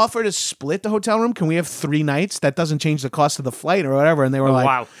 if we offer to split the hotel room, can we have 3 nights? That doesn't change the cost of the flight or whatever. And they were like,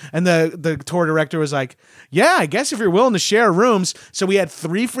 wow. And the tour director was like, yeah, I guess if you're willing to share rooms. So we had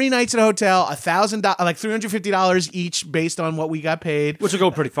 3 free nights at a hotel, $1,000, like $350 each based on what we got paid. Which would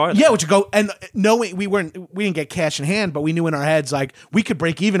go pretty far. Yeah, which would go, and no, we didn't get cash in hand, but we knew in our heads like we could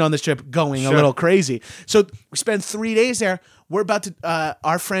break even on this trip going a little crazy. So we spent 3 days there. We're about to,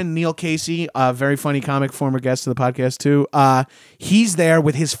 our friend Neil Casey, a very funny comic, former guest of the podcast too. He's there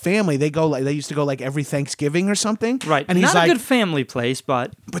with his family. They used to go like every Thanksgiving or something. Right. And he's not like, a good family place,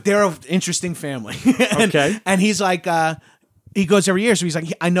 but they're an interesting family. Okay. And he's like, he goes every year, so he's like,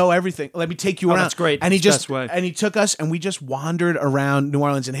 I know everything. Let me take you around. That's great. And That's the best way. and he took us, and we just wandered around New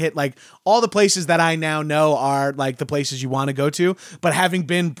Orleans and hit like all the places that I now know are like the places you want to go to, but having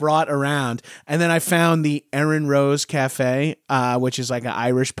been brought around. And then I found the Erin Rose Cafe, which is like an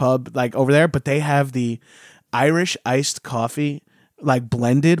Irish pub like over there, but they have the Irish iced coffee like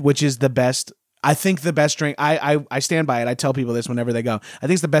blended, which is the best. I think the best drink. I stand by it. I tell people this whenever they go. I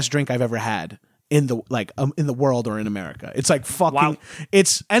think it's the best drink I've ever had. in the world or in America. It's like fucking. Wow.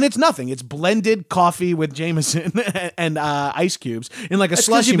 It's nothing. It's blended coffee with Jameson and ice cubes in like a That's 'cause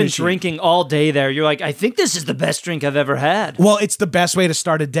slushy you've been machine. drinking all day there. You're like, I think this is the best drink I've ever had. Well, it's the best way to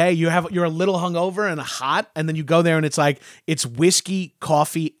start a day. You're a little hungover and hot, and then you go there and it's whiskey,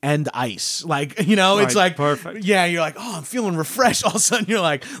 coffee, and ice. Like, it's Right, like perfect. Yeah, you're like, oh, I'm feeling refreshed. All of a sudden, you're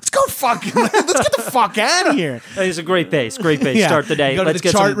like, let's get the fuck out of here. It's a great base. Start the day. You go to Let's the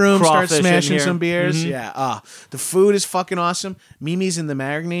get chart some room, start crawfish in smashing here. some beers. Mhm. Yeah, the food is fucking awesome. Mimi's in the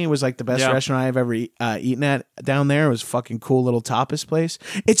Marigny was like the best Yeah. restaurant I've ever eaten at down there. It was a fucking cool little tapas place.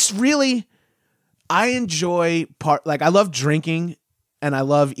 It's really, I enjoy I love drinking and I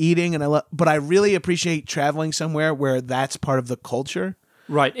love eating but I really appreciate traveling somewhere where that's part of the culture.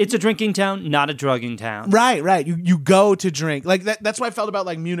 Right. It's a drinking town, not a drugging town. Right. You go to drink. Like that's what I felt about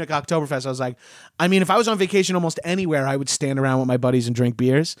like Munich Oktoberfest. I was like, I mean, if I was on vacation almost anywhere, I would stand around with my buddies and drink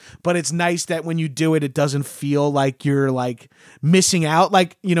beers. But it's nice that when you do it, it doesn't feel like you're like missing out.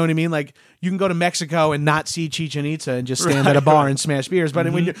 Like, you know what I mean? Like you can go to Mexico and not see Chichen Itza and just stand at a bar and smash beers.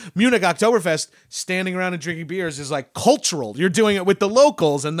 But when you're Munich Oktoberfest, standing around and drinking beers is like cultural. You're doing it with the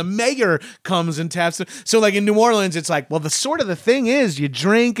locals and the mayor comes and taps. So like in New Orleans, it's like, well, the thing is you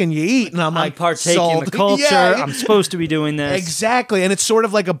drink and you eat. And I'm like, partaking sold. in the culture. Yeah. I'm supposed to be doing this. Exactly. And it's sort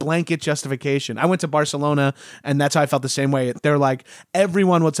of like a blanket justification. I went to Barcelona and that's how I felt the same way. They're like,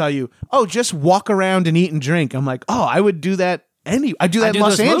 everyone will tell you, oh, just walk around and eat and drink. I'm like, oh, I would do that. I do that in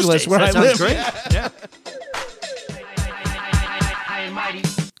Los Angeles where I live. Great. Yeah.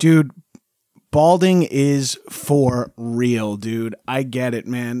 Dude, balding is for real, dude. I get it,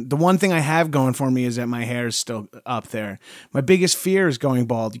 man. The one thing I have going for me is that my hair is still up there. My biggest fear is going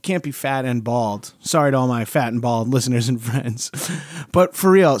bald. You can't be fat and bald. Sorry to all my fat and bald listeners and friends. But for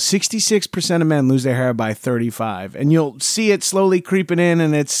real, 66% of men lose their hair by 35. And you'll see it slowly creeping in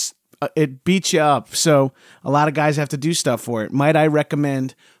and it beats you up. So a lot of guys have to do stuff for it. Might I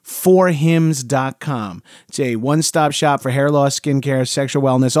recommend forhims.com. It's a one-stop shop for hair loss, skincare, sexual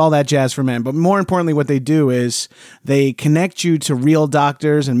wellness, all that jazz for men. But more importantly, what they do is they connect you to real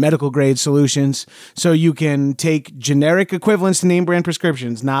doctors and medical grade solutions so you can take generic equivalents to name brand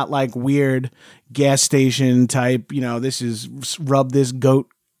prescriptions, not like weird gas station type, this is rub this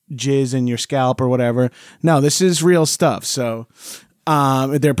goat jizz in your scalp or whatever. No, this is real stuff. So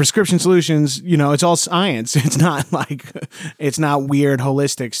their prescription solutions, it's all science. It's not weird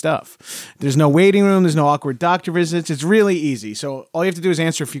holistic stuff. There's no waiting room. There's no awkward doctor visits. It's really easy. So all you have to do is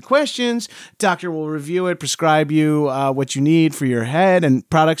answer a few questions. Doctor will review it, prescribe you what you need for your head, and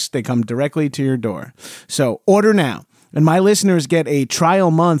products, they come directly to your door. So order now. And my listeners get a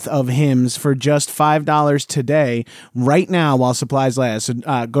trial month of Hims for just $5 today, right now while supplies last. So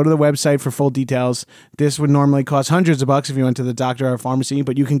go to the website for full details. This would normally cost hundreds of bucks if you went to the doctor or pharmacy,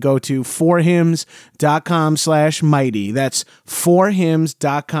 but you can go to forhims.com/mighty. That's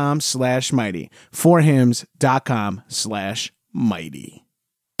forhims.com/mighty. forhims.com/mighty.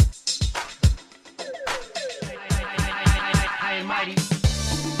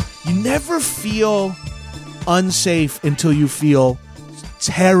 You never feel unsafe until you feel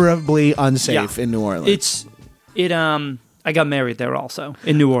terribly unsafe in New Orleans. I got married there also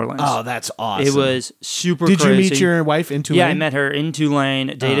in New Orleans. Oh, that's awesome. It was super Did crazy. you meet your wife in Tulane? Yeah, I met her in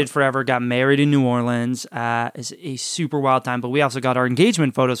Tulane, dated forever, got married in New Orleans. It's a super wild time, but we also got our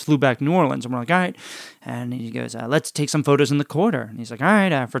engagement photos, flew back to New Orleans, and we're like, all right. And he goes, let's take some photos in the quarter. And he's like, all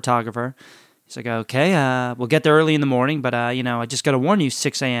right, photographer. He's like, okay, we'll get there early in the morning, but, I just got to warn you,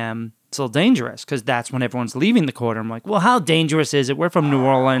 6 a.m., it's a little dangerous because that's when everyone's leaving the quarter. I'm like, well, how dangerous is it? We're from New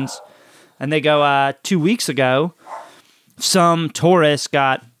Orleans. And they go, 2 weeks ago, some tourists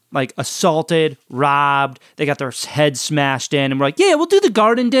got like assaulted, robbed. They got their heads smashed in. And we're like, yeah, we'll do the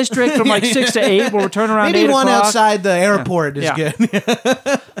Garden District from like 6 to 8. We'll return around 8 Maybe one o'clock. outside the airport is good.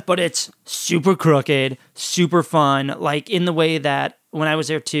 But it's super crooked, super fun. Like in the way that when I was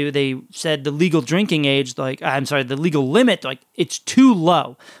there too, they said the legal drinking age, the legal limit, it's too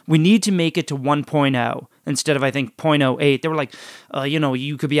low. We need to make it to 1.0 instead of, I think, 0.08. They were like,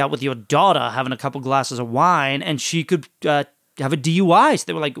 you could be out with your daughter having a couple glasses of wine and she could have a DUI. So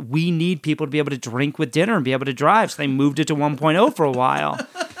they were like, we need people to be able to drink with dinner and be able to drive. So they moved it to 1.0 for a while.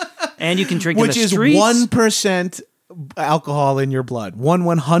 And you can drink in the streets. Which is 1% alcohol in your blood.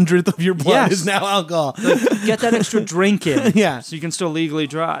 1/100th of your blood is now alcohol. Get that extra drink in. Yeah. So you can still legally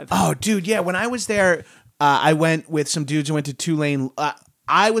drive. Oh, dude, yeah. When I was there, I went with some dudes who went to Tulane.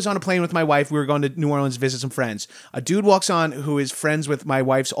 I was on a plane with my wife. We were going to New Orleans to visit some friends. A dude walks on who is friends with my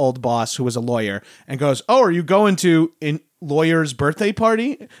wife's old boss, who was a lawyer, and goes, oh, are you going to lawyer's birthday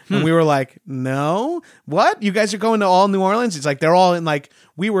party? And we were like, no. What? You guys are going to all New Orleans? It's like they're all in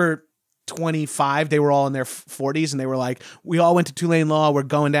we were 25. They were all in their 40s, and they were like, we all went to Tulane Law. We're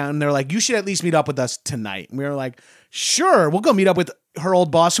going down. And they're like, you should at least meet up with us tonight. And we were like, sure, we'll go meet up with her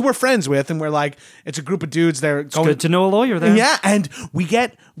old boss, who we're friends with. And we're like, it's a group of dudes. They're going. Good to know a lawyer there. Yeah, and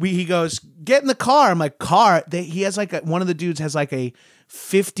he goes, get in the car. I'm like, car? He has like one of the dudes has like a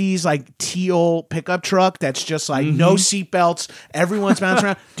 50s like teal pickup truck that's just like no seatbelts. Everyone's bouncing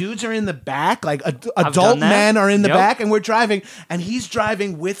around. Dudes are in the back, like adult men are in the back, and we're driving, and he's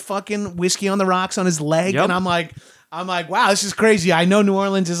driving with fucking whiskey on the rocks on his leg, and I'm like, wow, this is crazy. I know New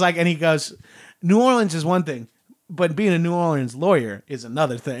Orleans is like, and he goes, New Orleans is one thing, but being a New Orleans lawyer is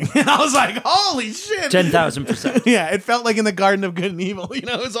another thing. And I was like, holy shit. 10,000%. Yeah, it felt like in the Garden of Good and Evil. You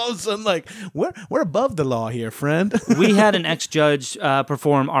know, it was all of a sudden like, we're above the law here, friend. We had an ex-judge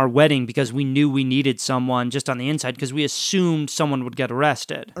perform our wedding because we knew we needed someone just on the inside because we assumed someone would get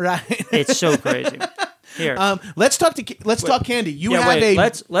arrested. Right. It's so crazy. Here. Let's talk candy.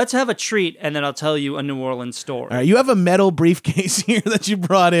 Let's have a treat, and then I'll tell you a New Orleans story. All right, you have a metal briefcase here that you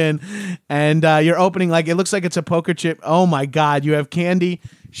brought in, and you're opening like it looks like it's a poker chip. Oh my God, you have candy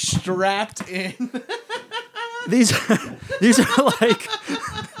strapped in. These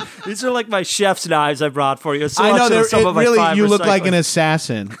are like my chef's knives I brought for you. So I know they're you look like an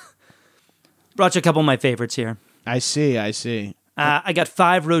assassin. Brought you a couple of my favorites here. I see. I got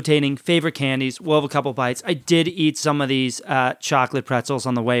 5 rotating favorite candies. We'll have a couple bites. I did eat some of these chocolate pretzels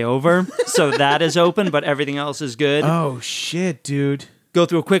on the way over, so that is open, but everything else is good. Oh, shit, dude. Go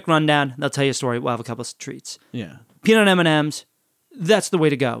through a quick rundown. They'll tell you a story. We'll have a couple of treats. Yeah. Peanut M&Ms. That's the way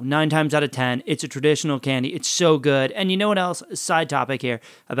to go. 9 times out of 10, it's a traditional candy. It's so good. And you know what else? Side topic here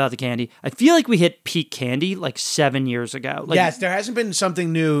about the candy. I feel like we hit peak candy like 7 years ago. Like, yes, there hasn't been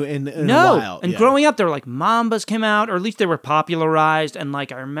something new in a while. And growing up, there were like Mambas came out, or at least they were popularized. And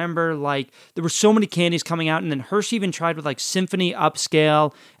like I remember, like there were so many candies coming out, and then Hershey even tried with like Symphony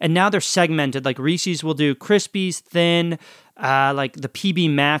Upscale, and now they're segmented. Like Reese's will do Krispies, Thin. Like the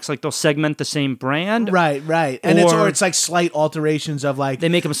PB Max, like they'll segment the same brand. Right. And it's like slight alterations of like... They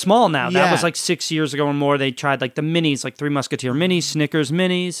make them small now. Yeah. That was like 6 years ago or more. They tried like the minis, like Three Musketeer minis, Snickers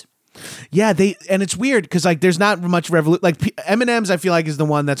minis. Yeah, and it's weird because like there's not much revolution. Like M&M's, I feel like is the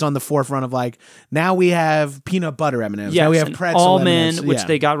one that's on the forefront of like now we have peanut butter M&M's. Yes, now we have pretzel almond, M&Ms. which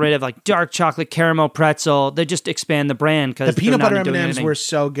they got rid of, like dark chocolate caramel pretzel. They just expand the brand because the peanut butter M&Ms were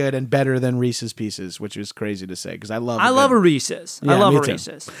so good and better than Reese's Pieces, which is crazy to say because I love a Reese's. Yeah, I love a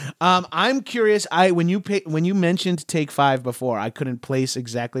Reese's. I'm curious. When you mentioned Take 5 before, I couldn't place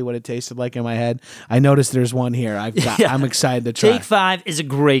exactly what it tasted like in my head. I noticed there's one here. I'm excited to try. Take 5 is a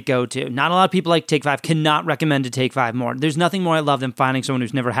great go-to. Not a lot of people like Take 5. Cannot recommend a Take 5 more. There's nothing more I love than finding someone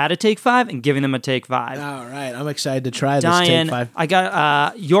who's never had a Take 5 and giving them a Take 5. All right, I'm excited to try this Take 5. I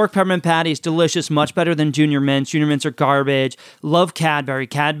got York Peppermint Patties, delicious, much better than Junior Mints. Junior Mints are garbage. Love Cadbury.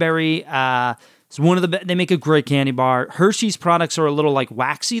 Cadbury is one of the they make a great candy bar. Hershey's products are a little like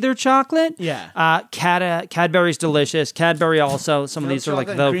waxy, their chocolate. Yeah. Cadbury's delicious. Cadbury also. Some of these are like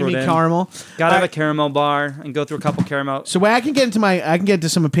Velcroed creamy in. caramel. Gotta have a caramel bar and go through a couple caramel. So I can get into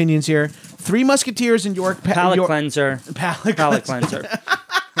some opinions here. Three Musketeers and York palate cleanser. Palate cleanser.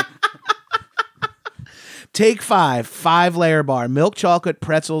 Take 5, 5-layer bar, milk chocolate,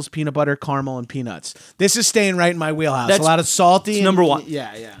 pretzels, peanut butter, caramel, and peanuts. This is staying right in my wheelhouse. That's a lot of salty. Number 1.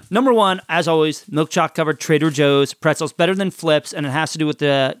 Yeah. Number 1, as always, milk chocolate covered Trader Joe's pretzels, better than Flips, and it has to do with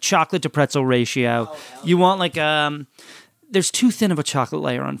the chocolate to pretzel ratio. You want like there's too thin of a chocolate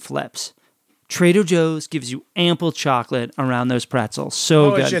layer on Flips. Trader Joe's gives you ample chocolate around those pretzels.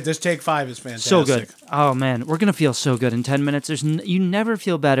 So good. Oh shit, this Take 5 is fantastic. So good. Oh man, we're going to feel so good in 10 minutes. You never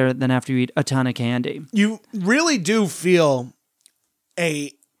feel better than after you eat a ton of candy. You really do feel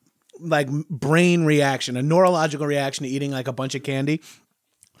a like brain reaction, a neurological reaction to eating like a bunch of candy.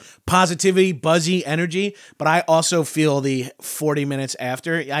 Positivity, buzzy, energy, but I also feel the 40 minutes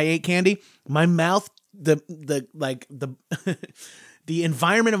after I ate candy, my mouth the the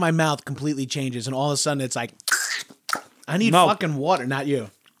environment of my mouth completely changes, and all of a sudden it's like, I need fucking water, not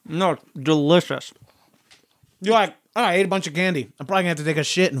you. No, delicious. You're like, oh, I ate a bunch of candy. I'm probably going to have to take a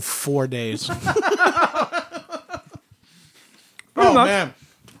shit in 4 days. Man.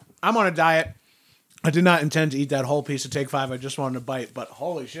 I'm on a diet. I did not intend to eat that whole piece of Take 5. I just wanted to bite, but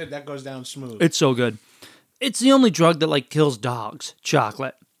holy shit, that goes down smooth. It's so good. It's the only drug that like kills dogs,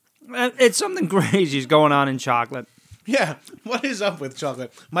 chocolate. It's something crazy going on in chocolate. Yeah, what is up with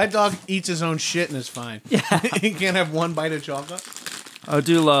chocolate? My dog eats his own shit and is fine. Yeah. He can't have one bite of chocolate. I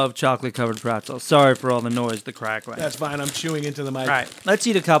do love chocolate-covered pretzels. Sorry for all the noise, the crackling. That's fine. I'm chewing into the mic. All right, let's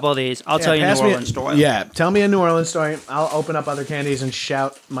eat a couple of these. I'll tell you a New Orleans story. Yeah, tell me a New Orleans story. I'll open up other candies and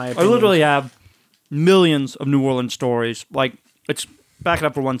shout my opinions. I literally have millions of New Orleans stories. Like, it's back it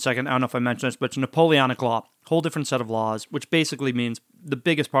up for 1 second. I don't know if I mentioned this, but it's a Napoleonic law, whole different set of laws, which basically means the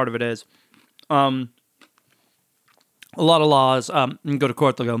biggest part of it is a lot of laws, you can go to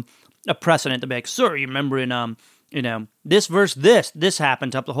court, they'll go, a precedent to make. Sir, you remember in, this verse, this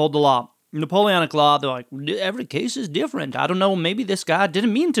happened to uphold the law. Napoleonic law, they're like, every case is different. I don't know, maybe this guy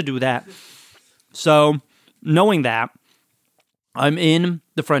didn't mean to do that. So, knowing that, I'm in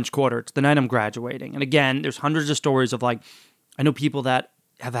the French Quarter. It's the night I'm graduating. And again, there's hundreds of stories of, like, I know people that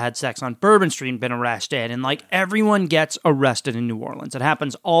have had sex on Bourbon Street and been arrested. And, like, everyone gets arrested in New Orleans. It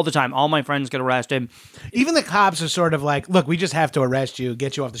happens all the time. All my friends get arrested. Even the cops are sort of like, look, we just have to arrest you,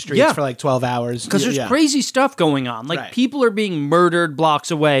 get you off the streets for like 12 hours. Because there's crazy stuff going on. Like, people are being murdered blocks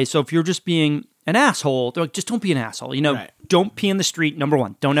away. So if you're just being an asshole, they're like, just don't be an asshole. Don't pee in the street, number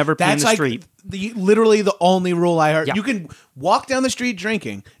one. Don't ever pee in the street. Literally the only rule I heard. Yeah. You can walk down the street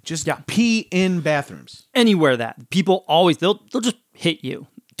drinking, just pee in bathrooms. Anywhere that. People always, they'll just hit you.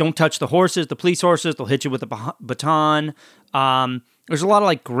 Don't touch the horses, the police horses. They'll hit you with a baton. There's a lot of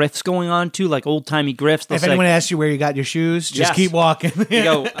like grifts going on too, like old-timey grifts. If anyone asks you where you got your shoes, just keep walking. You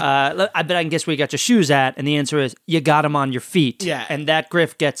go, I bet I can guess where you got your shoes at. And the answer is, you got them on your feet. Yeah. And that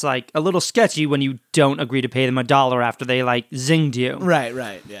grift gets like a little sketchy when you don't agree to pay them $1 after they like zinged you.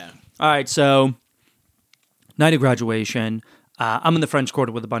 Right, yeah. All right, so night of graduation. I'm in the French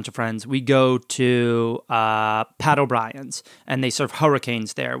Quarter with a bunch of friends. We go to Pat O'Brien's, and they serve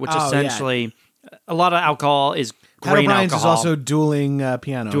hurricanes there, which essentially a lot of alcohol is Pat grain O'Brien's alcohol. is also dueling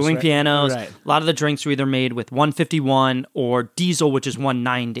pianos. Dueling right? pianos. Right. A lot of the drinks are either made with 151 or diesel, which is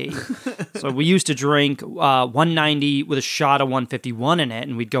 190. So we used to drink 190 with a shot of 151 in it,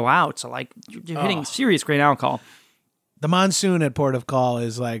 and we'd go out. So like you're hitting serious grain alcohol. The Monsoon at Port of Call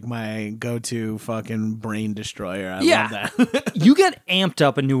is like my go-to fucking brain destroyer. I love that. You get amped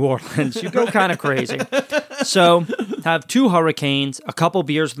up in New Orleans. You go kind of crazy. So have 2 hurricanes, a couple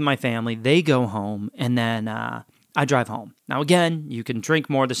beers with my family. They go home, and then I drive home. Now, again, you can drink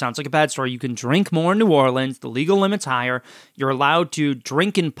more. This sounds like a bad story. You can drink more in New Orleans. The legal limit's higher. You're allowed to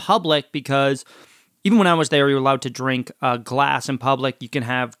drink in public because even when I was there, you're allowed to drink a glass in public. You can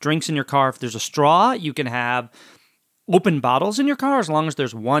have drinks in your car. If there's a straw, you can have open bottles in your car as long as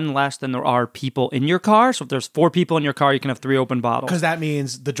there's one less than there are people in your car. So if there's 4 people in your car, you can have 3 open bottles. Because that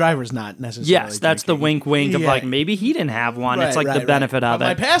means the driver's not necessarily Yes, that's drinking. the wink-wink of like, maybe he didn't have one. Right, it's like the benefit of but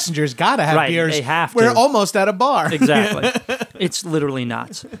it. My passengers got to have beers. They have to. We're almost at a bar. Exactly. It's literally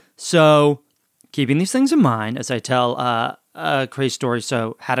nuts. So keeping these things in mind as I tell a crazy story.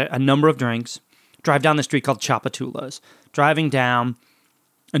 So had a number of drinks. Drive down the street called Chapatoulas. Driving down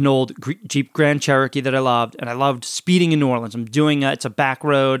an old Jeep Grand Cherokee that I loved, and I loved speeding in New Orleans. I'm doing it's a back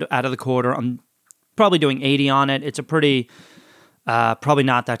road out of the quarter. I'm probably doing 80 on it. It's a pretty, probably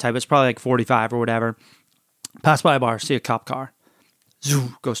not that type. It's probably like 45 or whatever. Pass by a bar, see a cop car.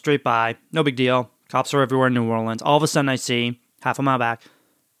 Zoo, go straight by. No big deal. Cops are everywhere in New Orleans. All of a sudden I see, half a mile back,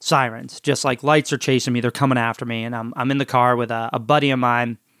 sirens. Just like lights are chasing me. They're coming after me, and I'm in the car with a buddy of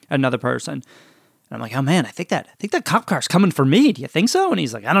mine, another person. And I'm like, oh man, I think that cop car's coming for me. Do you think so? And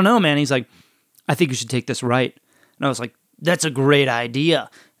he's like, I don't know, man. He's like, I think you should take this right. And I was like, that's a great idea.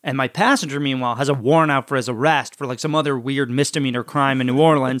 And my passenger, meanwhile, has a warrant out for his arrest for like some other weird misdemeanor crime in New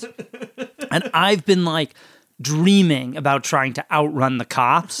Orleans. And I've been like dreaming about trying to outrun the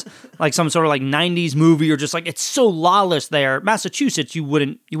cops, like some sort of like 90s movie, or just like it's so lawless there. Massachusetts, you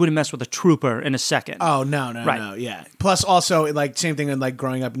wouldn't mess with a trooper in a second. Oh no, yeah. Plus, also like same thing in like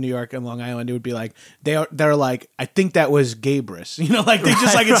growing up in New York and Long Island, it would be like they're like, I think that was Gabrus, like they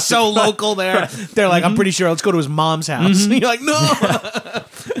just like it's so local there. They're like, I'm pretty sure. Let's go to his mom's house. You're like, no.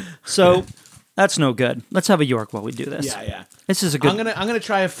 So that's no good. Let's have a York while we do this. Yeah. This is a good. I'm gonna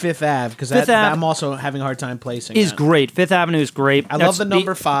try a Fifth Ave because Fifth Ave I'm also having a hard time placing. Is that. great. Fifth Avenue is great. I love the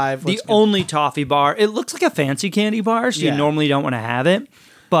number 5. The only toffee bar. It looks like a fancy candy bar, so you normally don't want to have it.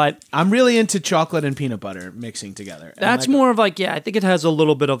 But I'm really into chocolate and peanut butter mixing together. That's more of like, I think it has a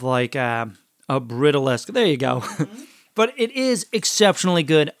little bit of like a brittle-esque. There you go. But it is exceptionally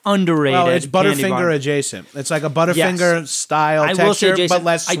good, underrated. Well, it's candy Butterfinger bar. adjacent. It's like a Butterfinger style I texture, will say, Jason, but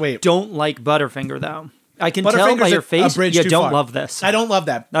less sweet. I don't like Butterfinger though. I can tell by your face you don't love this. I don't love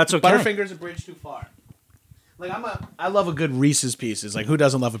that. That's okay. Butterfinger's a bridge too far. Like I love a good Reese's Pieces. Like who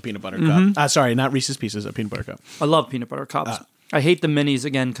doesn't love a peanut butter cup? Sorry, not Reese's Pieces, a peanut butter cup. I love peanut butter cups. I hate the minis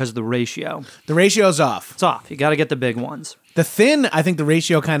again because of the ratio. The ratio's off. It's off. You got to get the big ones. The thin, I think the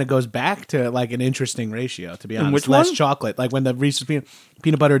ratio kind of goes back to like an interesting ratio, to be honest. Which Less one? chocolate. Like when the Reese's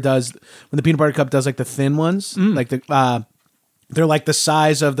peanut butter does, when the peanut butter cup does like the thin ones, like the, they're like the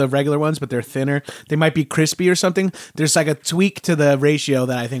size of the regular ones, but they're thinner. They might be crispy or something. There's like a tweak to the ratio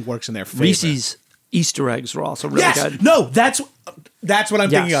that I think works in their favor. Reese's Easter eggs are also really Yes, good. no, that's what I'm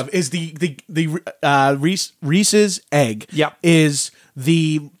thinking of. Is the Reese's egg? Yep. Is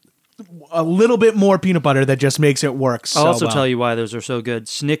a little bit more peanut butter that just makes it work. So I'll also well. tell you why those are so good.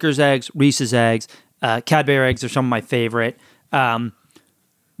 Snickers eggs, Reese's eggs, Cadbury eggs are some of my favorite.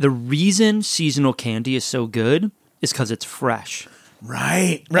 The reason seasonal candy is so good is because it's fresh.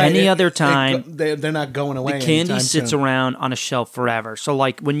 Right. Any other time, they're not going away. the candy anytime sits soon. around on a shelf forever. So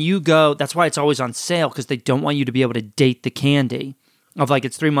like when you go, that's why it's always on sale, because they don't want you to be able to date the candy of like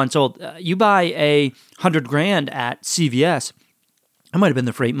it's 3 months old. You buy a $100,000 at CVS, I might have been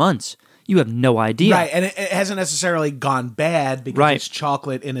there for 8 months. You have no idea. Right, and it hasn't necessarily gone bad because it's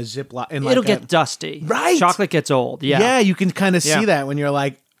chocolate in a Ziploc. It'll get dusty. Right. Chocolate gets old. Yeah. Yeah, you can kind of Yeah. see that when you're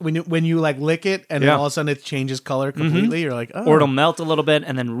like, when you like lick it and then Yeah. all of a sudden it changes color completely. You're like, oh. Or it'll melt a little bit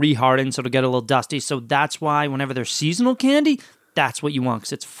and then reharden, so it'll get a little dusty. So that's why whenever there's seasonal candy, that's what you want,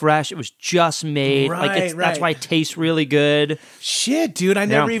 because it's fresh. It was just made. Right, That's why it tastes really good. Shit, dude, I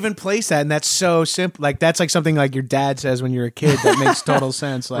never even placed that, and that's so simple. Like that's like something like your dad says when you're a kid. That makes total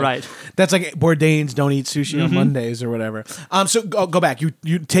sense. Like, Right. That's like Bourdain's don't eat sushi on Mondays or whatever. So go back.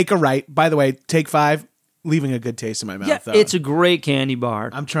 You take a right. By the way, take 5. Leaving a good taste in my mouth. Yeah, though. it's a great candy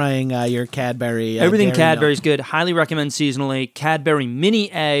bar. I'm trying your Cadbury. Everything Dairy Cadbury's Milk. good. Highly recommend seasonally. Cadbury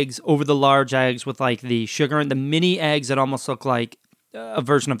mini eggs over the large eggs with like the sugar, and the mini eggs that almost look like a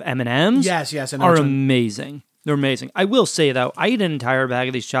version of M&Ms. Yes, I know are which one. amazing. They're amazing. I will say though, I eat an entire bag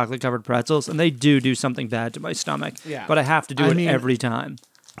of these chocolate covered pretzels, and they do something bad to my stomach. Yeah. But I have to do it every time.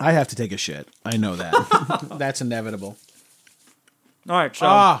 I have to take a shit. I know that. That's inevitable. All right,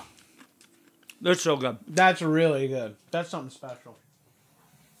 so they're so good. That's really good. That's something special.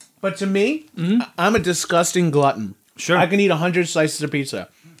 But to me, I'm a disgusting glutton. Sure. I can eat 100 slices of pizza.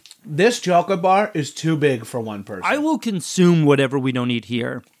 This chocolate bar is too big for one person. I will consume whatever we don't eat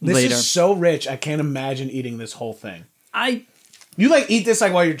here This later. is so rich. I can't imagine eating this whole thing. I You like eat this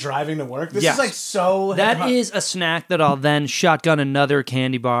like while you're driving to work? This Yes. is like so... That is a snack that I'll then shotgun another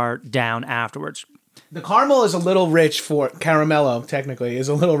candy bar down afterwards. The caramel is a little rich for... Caramello, technically, is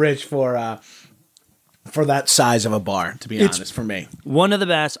a little rich for that size of a bar, to be honest, for me. One of the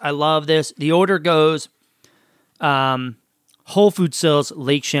best. I love this. The order goes Whole Food sells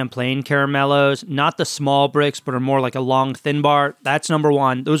Lake Champlain caramellos, not the small bricks, but are more like a long, thin bar. That's number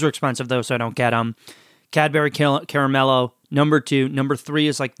 1. Those are expensive, though, so I don't get them. Cadbury Caramello, number 2. Number 3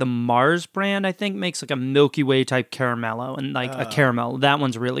 is like the Mars brand, I think, makes like a Milky Way type caramello and like a caramel. That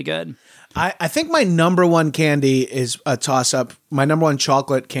one's really good. I think my number one candy is a toss-up. My number one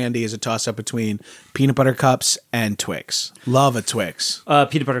chocolate candy is a toss-up between peanut butter cups and Twix. Love a Twix.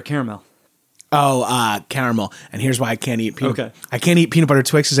 Peanut butter caramel. Oh, caramel. And here's why I can't eat peanut. Okay. I can't eat peanut butter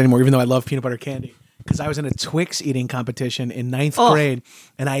Twixes anymore, even though I love peanut butter candy. Because I was in a Twix eating competition in 9th grade,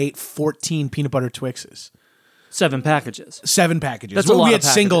 and I ate 14 peanut butter Twixes. 7 packages. 7 packages. That's a lot We of had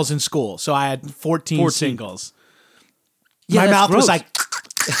packages. singles in school, so I had 14 singles. Yeah, My that's mouth was gross. like...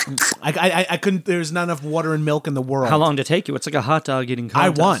 I couldn't... There's not enough water and milk in the world. How long did it take you? It's like a hot dog eating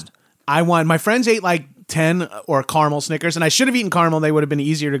contest. I won. My friends ate like 10 or caramel Snickers, and I should have etten caramel. They would have been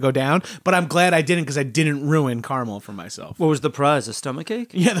easier to go down, but I'm glad I didn't because I didn't ruin caramel for myself. What was the prize? A stomach ache?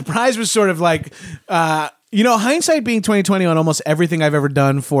 Yeah, the prize was sort of like, hindsight being 2020 on almost everything I've ever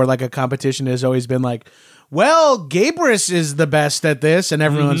done for like a competition has always been like, well, Gabrus is the best at this, and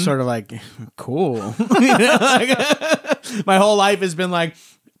everyone's sort of like, cool. My whole life has been like,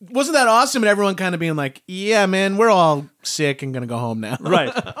 wasn't that awesome? And everyone kind of being like, yeah, man, we're all sick and gonna go home now.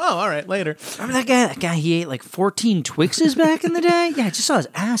 Right. Oh, all right, later. Remember that guy, he ate like 14 Twixes back in the day? Yeah, I just saw his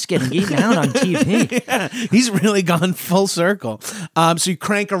ass getting eaten out on TV. Yeah, he's really gone full circle. So you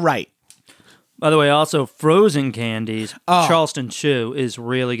crank a right. By the way, also frozen candies. Charleston Chew is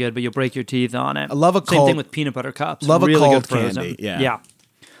really good, but you'll break your teeth on it. I love a Same cold- thing with peanut butter cups. Love a really cold good frozen. candy, yeah. Yeah.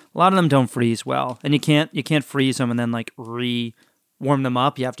 A lot of them don't freeze well, and you can't freeze them and then like warm them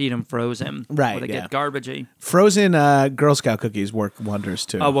up. You have to eat them frozen. Right, Or they yeah. get garbagey. Frozen Girl Scout cookies work wonders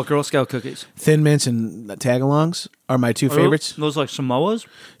too. What Girl Scout cookies? Thin Mints and Tagalongs are my two favorites. Those like Samoas?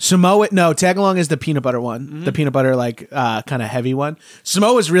 Samoa, no, Tagalong is the peanut butter one. The peanut butter like kind of heavy one.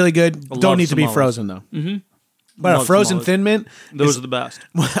 Samoa is really good. Don't love need to be Samoas. frozen though. Mm-hmm. But Love a frozen Samoas. Thin Mint. Those are the best.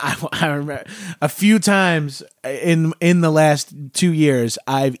 I remember a few times in the last 2 years,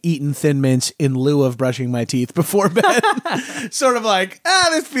 I've eaten Thin Mints in lieu of brushing my teeth before bed. Sort of like,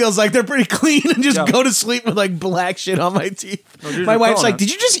 this feels like they're pretty clean, and just go to sleep with like black shit on my teeth. dude, My you're wife's calling like, it.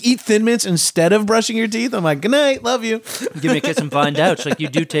 "Did you just eat Thin Mints instead of brushing your teeth?" I'm like, "Good night, love you." Give me a kiss and find out. She's like, you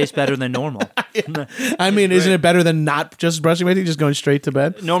do taste better than normal. I mean, isn't it better than not just brushing my teeth, just going straight to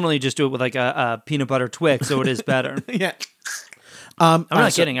bed? Normally, you just do it with like a peanut butter Twix, so it is better. Yeah. I'm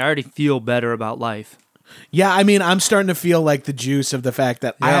not kidding. I already feel better about life. Yeah, I mean, I'm starting to feel like the juice of the fact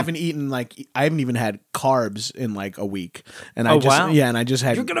that I haven't eaten I haven't even had carbs in like a week, and I just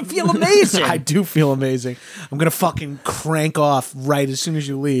had. You're gonna feel amazing. I do feel amazing. I'm gonna fucking crank off right as soon as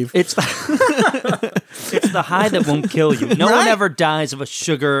you leave. It's it's the high that won't kill you. No one ever dies of a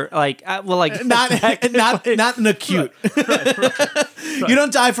sugar not an acute. Right. You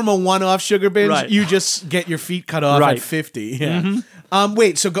don't die from a one-off sugar binge. Right. You just get your feet cut off at 50. Yeah. Mm-hmm.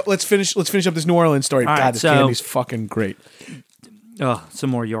 Wait. So let's finish up this New Orleans story. All God, this candy's fucking great. Oh, some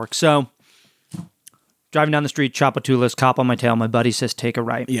more York. So driving down the street, Chapatulas, cop on my tail. My buddy says, "Take a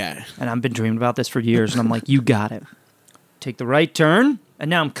right." Yeah. And I've been dreaming about this for years, and I'm like, "You got it." Take the right turn, and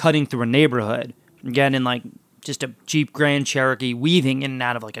now I'm cutting through a neighborhood. Again, in like just a Jeep Grand Cherokee, weaving in and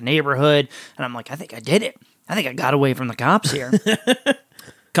out of like a neighborhood, and I'm like, I think I did it. I think I got away from the cops here.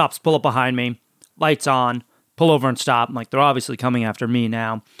 Cops pull up behind me, lights on, pull over and stop. I'm like, they're obviously coming after me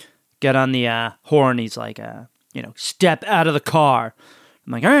now. Get on the horn. He's like, step out of the car.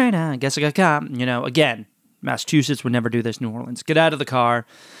 I'm like, all right, I guess I got caught. Again, Massachusetts would never do this. New Orleans. Get out of the car.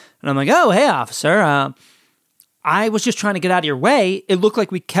 And I'm like, oh, hey, officer. I was just trying to get out of your way. It looked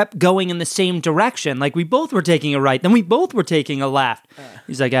like we kept going in the same direction. Like we both were taking a right. Then we both were taking a left.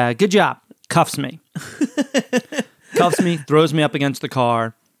 He's like, good job. Cuffs me. Cuffs me, throws me up against the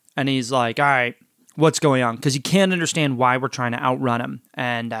car. And he's like, all right, what's going on? Because he can't understand why we're trying to outrun him.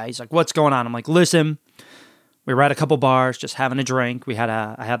 And he's like, what's going on? I'm like, listen, we were at a couple bars just having a drink.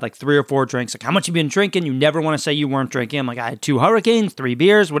 I had like 3 or 4 drinks. Like, how much you been drinking? You never want to say you weren't drinking. I'm like, I had 2 Hurricanes, 3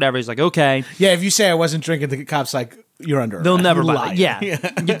 beers, whatever. He's like, okay. Yeah, if you say I wasn't drinking, the cop's like, you're under arrest. They'll never lie. Yeah. You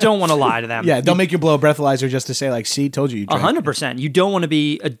don't want to lie to them. Yeah, don't make you blow a breathalyzer just to say like, see, told you drank. 100%. You don't want to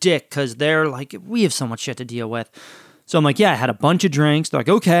be a dick because they're like, we have so much shit to deal with. So I'm like, yeah, I had a bunch of drinks. They're like,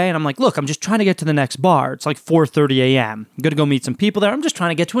 okay. And I'm like, look, I'm just trying to get to the next bar. It's like 4:30 a.m. I'm going to go meet some people there. I'm just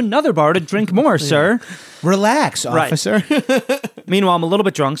trying to get to another bar to drink more, sir. Relax, officer. Right. Meanwhile, I'm a little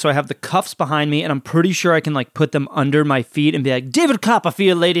bit drunk, so I have the cuffs behind me, and I'm pretty sure I can like put them under my feet and be like, David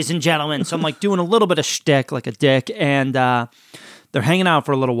Copperfield, ladies and gentlemen. So I'm like doing a little bit of shtick like a dick, and they're hanging out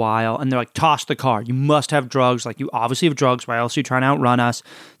for a little while, and they're like, toss the car. You must have drugs. Like, you obviously have drugs. Why else are you trying to outrun us?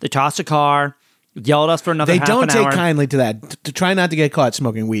 They toss the car. Yell at us for another half an hour. They don't take kindly to that. To try not to get caught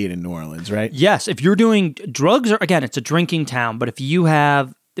smoking weed in New Orleans, right? Yes. If you're doing drugs, again, it's a drinking town. But if you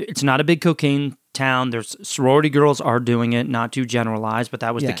have, it's not a big cocaine town. There's sorority girls are doing it. Not to generalize, but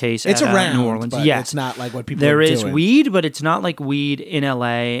that was the case. It's around New Orleans. But yes, it's not like what people. There are is doing. weed, but it's not like weed in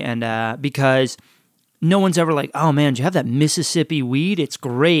LA, and because. No one's ever like, oh man, do you have that Mississippi weed? It's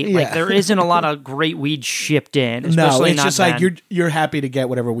great. Yeah. Like there isn't a lot of great weed shipped in. No, it's not just then. like you're happy to get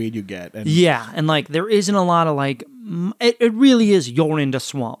whatever weed you get. And and like there isn't a lot of like, it really is you're into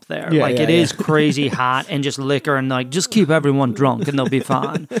swamp there. It is crazy hot and just liquor and like just keep everyone drunk and they'll be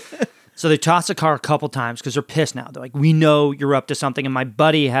fine. So they toss the car a couple times because they're pissed now. They're like, we know you're up to something. And my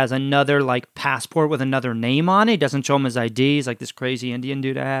buddy has another like passport with another name on it. He doesn't show him his ID. He's like this crazy Indian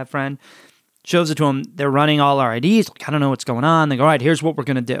dude I have, friend. Shows it to him. They're running all our IDs. Like, I don't know what's going on. They go, all right, here's what we're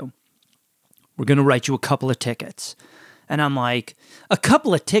going to do. We're going to write you a couple of tickets. And I'm like, a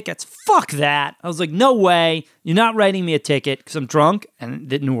couple of tickets? Fuck that. I was like, no way. You're not writing me a ticket because I'm drunk. And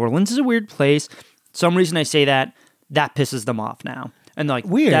New Orleans is a weird place. For some reason I say that. That pisses them off now. And they're like,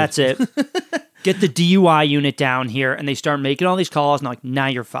 weird. That's it. Get the DUI unit down here. And they start making all these calls. And I'm like, now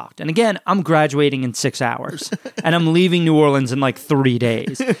you're fucked. And again, I'm graduating in 6 hours. And I'm leaving New Orleans in like 3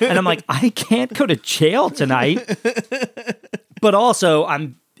 days. And I'm like, I can't go to jail tonight. But also,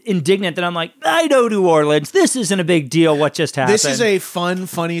 I'm indignant that I'm like, I know New Orleans. This isn't a big deal. What just happened? This is a fun,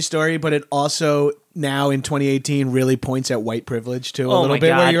 funny story, but it also now in 2018 really points at white privilege too a little bit.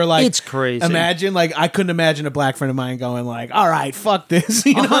 God. Where you're like, it's crazy. Imagine, like, I couldn't imagine a black friend of mine going like, all right, fuck this.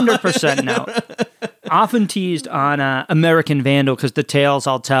 100% no. Often teased on American Vandal because the tales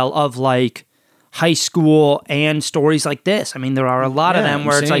I'll tell of like high school and stories like this. I mean, there are a lot of them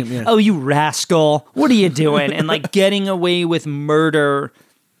where it's like, oh, you rascal, what are you doing? And like getting away with murder.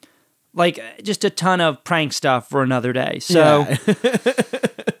 Like, just a ton of prank stuff for another day. So,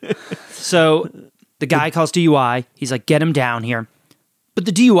 so the guy calls DUI. He's like, get him down here. But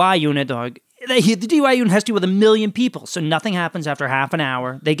the DUI unit, dog, the DUI unit has to deal with 1 million people. So nothing happens after half an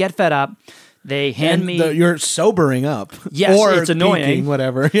hour. They get fed up. They hand me... you're sobering up. Yes, or it's annoying. Peaking,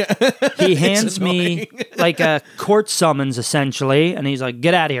 whatever. He hands me like a court summons, essentially. And he's like,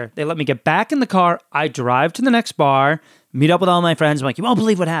 get out of here. They let me get back in the car. I drive to the next bar. Meet up with all my friends. I'm like, you won't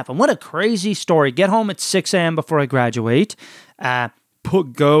believe what happened. What a crazy story. Get home at 6 a.m. before I graduate.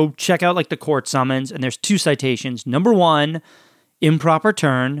 Go check out like the court summons. And there's 2 citations. Number 1, improper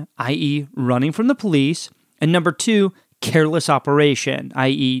turn, i.e. running from the police. And number 2, careless operation,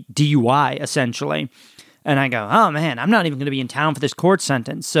 i.e. DUI, essentially. And I go, oh man, I'm not even going to be in town for this court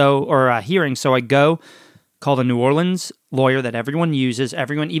sentence, or hearing. So I go call the New Orleans lawyer that everyone uses.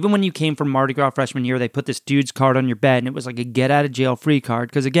 Everyone, even when you came from Mardi Gras freshman year, they put this dude's card on your bed, and it was like a get out of jail free card.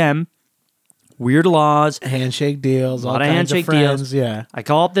 Because again, weird laws, handshake deals, a lot of handshake deals. Yeah, I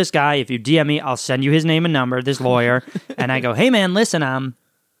call up this guy. If you DM me, I'll send you his name and number. This lawyer, and I go, hey man, listen,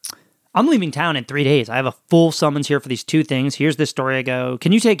 I'm leaving town in 3 days. I have a full summons here for these 2 things. Here's this story. I go,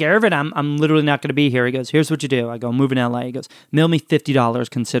 can you take care of it? I'm literally not going to be here. He goes, here's what you do. I go, I'm moving to LA. He goes, mail me $50.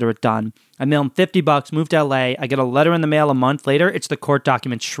 Consider it done. I mail him $50, move to LA. I get a letter in the mail a month later. It's the court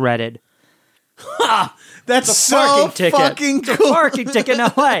document shredded. That's so fucking cool. It's a parking ticket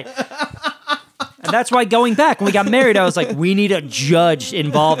in LA. And that's why going back, when we got married, I was like, we need a judge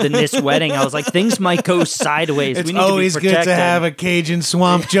involved in this wedding. I was like, things might go sideways. It's we need always to be protected. good to have a Cajun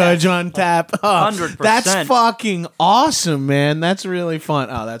swamp judge on tap. 100%. That's fucking awesome, man. That's really fun.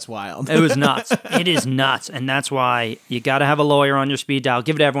 Oh, that's wild. It was nuts. It is nuts. And that's why you got to have a lawyer on your speed dial.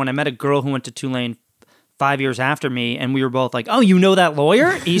 Give it to everyone. I met a girl who went to Tulane 5 years after me, and we were both like, oh, you know that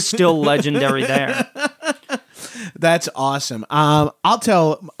lawyer? He's still legendary there. That's awesome. I'll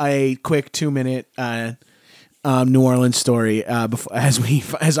tell a quick 2-minute New Orleans story before,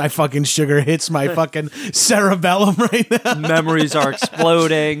 as I fucking sugar hits my fucking cerebellum right now. Memories are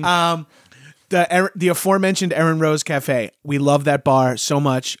exploding. The aforementioned Erin Rose Cafe. We love that bar so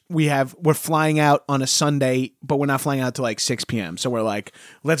much. We're flying out on a Sunday, but we're not flying out till like 6 p.m. So we're like,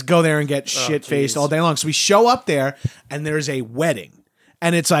 let's go there and get shit-faced all day long. So we show up there, and there's a wedding.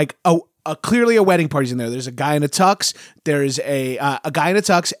 And it's like, clearly a wedding party's in there. There's a guy in a tux. There's a guy in a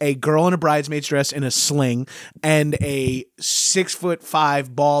tux, a girl in a bridesmaid's dress in a sling, and a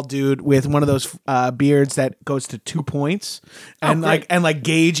 6'5" bald dude with one of those beards that goes to 2 points, and like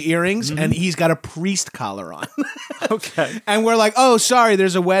gauge earrings, and he's got a priest collar on. Okay. And we're like, oh, sorry,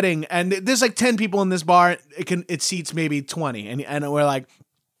 there's a wedding, and there's like 10 people in this bar. It seats maybe 20, and we're like,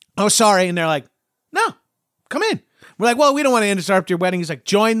 oh, sorry, and they're like, no, come in. We're like, well, we don't want to interrupt your wedding. He's like,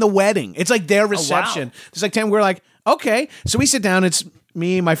 join the wedding. It's like their reception. Oh, wow. There's like 10. We're like, okay. So we sit down. It's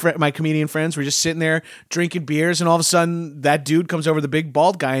me, my comedian friends. We're just sitting there drinking beers. And all of a sudden, that dude comes over, the big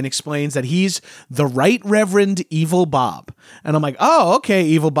bald guy, and explains that he's the Right Reverend Evil Bob. And I'm like, oh, okay,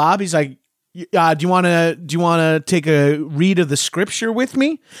 Evil Bob. He's like, do you want to take a read of the scripture with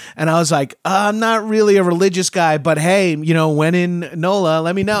me? And I was like, I'm not really a religious guy, but hey, when in NOLA,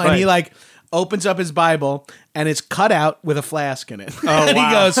 let me know. Right. And he like opens up his Bible, and it's cut out with a flask in it. Oh, and wow.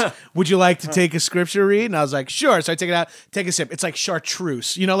 He goes, would you like to take a scripture read? And I was like, sure. So I take it out, take a sip. It's like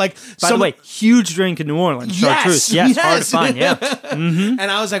chartreuse, like. By the way, huge drink in New Orleans. Chartreuse. Yes. Hard to find, yeah. Mm-hmm.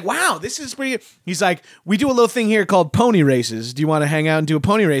 And I was like, wow, this is pretty good. He's like, we do a little thing here called pony races. Do you want to hang out and do a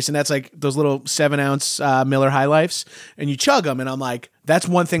pony race? And that's like those little 7-ounce Miller High Lifes, and you chug them. And I'm like, that's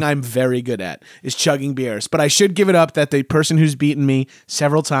one thing I'm very good at, is chugging beers. But I should give it up that the person who's beaten me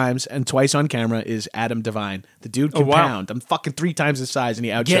several times and twice on camera is Adam Devine. The dude can pound. I'm fucking 3 times his size, and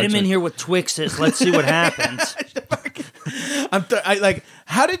he outchugs Get him in me. here with Twixes. Let's see what happens.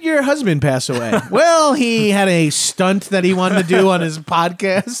 How did your husband pass away? Well, he had a stunt that he wanted to do on his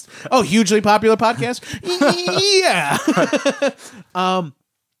podcast. Oh, hugely popular podcast? Yeah.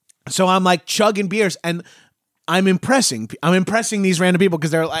 So I'm like chugging beers, and I'm impressing these random people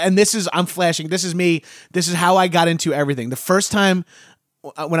because I'm flashing. This is me. This is how I got into everything. The first time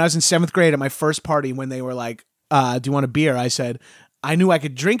when I was in 7th grade at my first party, when they were like, do you want a beer? I said, I knew I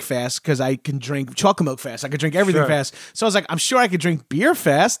could drink fast because I can drink chocolate milk fast. I could drink everything fast. So I was like, I'm sure I could drink beer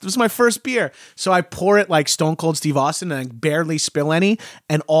fast. This was my first beer. So I pour it like Stone Cold Steve Austin, and I barely spill any.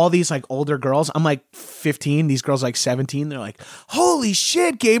 And all these like older girls, I'm like 15, these girls like 17. They're like, holy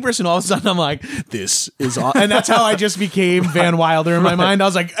shit, Gabrus. And all of a sudden I'm like, this is all. And that's how I just became Van Wilder in my mind. I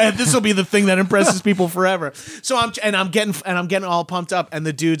was like, this will be the thing that impresses people forever. So I'm getting all pumped up. And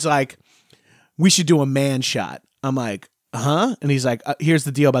the dude's like, we should do a man shot. I'm like, huh? And he's like, here's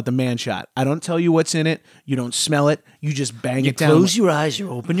the deal about the man shot. I don't tell you what's in it. You don't smell it. You just bang it down. You close your eyes. You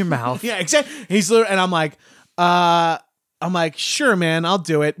open your mouth. Yeah, exactly. And I'm like, sure, man, I'll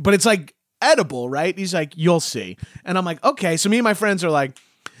do it. But it's like edible, right? He's like, you'll see. And I'm like, okay. So me and my friends are like,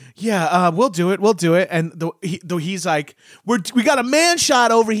 yeah, we'll do it. And he's like, we got a man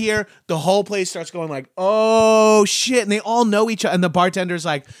shot over here. The whole place starts going like, oh shit. And they all know each other. And the bartender's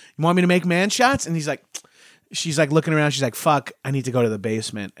like, you want me to make man shots? And he's like, she's like looking around. She's like, fuck, I need to go to the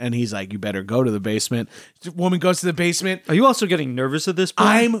basement. And he's like, you better go to the basement. The woman goes to the basement. Are you also getting nervous at this point?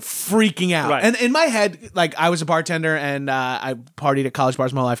 I'm freaking out. Right. And in my head, like I was a bartender and I partied at college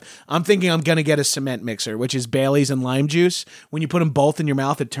bars my whole life. I'm thinking I'm going to get a cement mixer, which is Bailey's and lime juice. When you put them both in your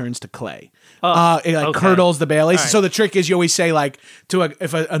mouth, it turns to clay. It like curdles the Bailey's. Right. So the trick is you always say like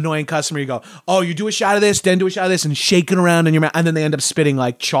if an annoying customer, you go, oh, you do a shot of this, then do a shot of this and shake it around in your mouth. And then they end up spitting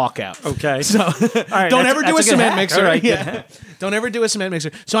like chalk out. Okay. So don't ever do a cement mixer. Right, yeah. Don't ever do a cement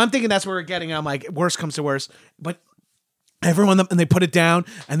mixer. So I'm thinking that's what we're getting. I'm like, worst comes to worst. But everyone, and they put it down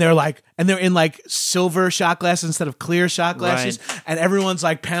and they're in like silver shot glasses instead of clear shot glasses. Right. And everyone's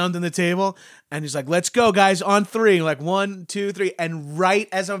like pounding the table. And he's like, let's go, guys, on 3. Like 1, 2, 3. And right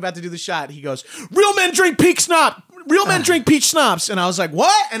as I'm about to do the shot, he goes, real men drink peach schnapps. Real men drink peach schnapps. And I was like,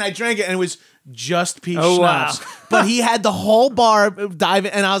 what? And I drank it and it was just peach schnapps. Wow. But he had the whole bar dive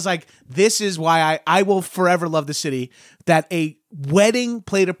in. And I was like, this is why I will forever love the city. That a wedding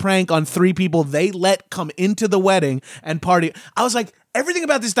played a prank on 3 people they let come into the wedding and party. I was like, everything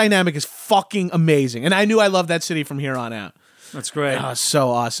about this dynamic is fucking amazing. And I knew I loved that city from here on out. That's great. Oh, so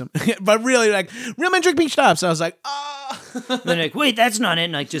awesome. But really, like, real men drink peach schnapps. I was like, oh. They're like, wait, that's not it.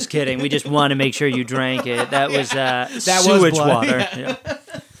 And like, just kidding. We just want to make sure you drank it. That was that sewage was blood. water. Yeah.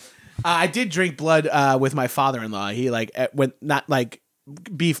 Yeah. I did drink blood with my father-in-law. He like when not like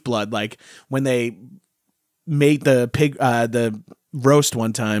beef blood, like when they made the pig the roast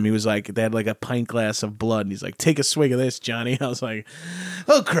one time, he was like, they had like a pint glass of blood and he's like, take a swig of this, Johnny. I was like,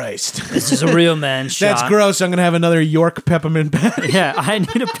 oh Christ, this is a real man shot. That's gross. I'm gonna have another York peppermint patty. Yeah, I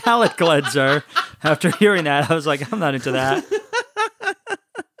need a palate cleanser. After hearing that, I was like, I'm not into that.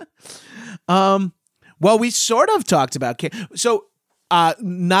 Well, we sort of talked about so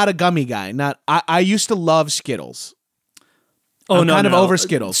not a gummy guy. I used to love Skittles. Oh, I'm kind of over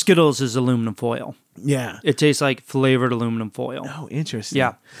Skittles. Skittles is aluminum foil. Yeah. It tastes like flavored aluminum foil. Oh, interesting.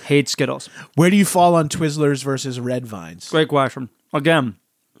 Yeah. Hate Skittles. Where do you fall on Twizzlers versus Red Vines? Great question. Again,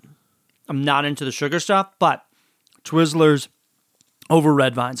 I'm not into the sugar stuff, but Twizzlers over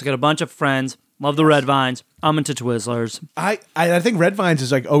Red Vines. I got a bunch of friends. Love the Red Vines. I'm into Twizzlers. I think Red Vines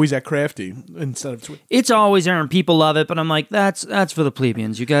is like always at Crafty instead of Twizzlers. It's always there and people love it, but I'm like, that's for the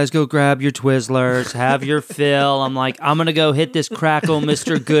plebeians. You guys go grab your Twizzlers, have your fill. I'm like, I'm going to go hit this Crackle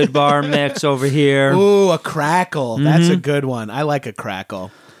Mr. Goodbar mix over here. Ooh, a Crackle. That's a good one. I like a Crackle.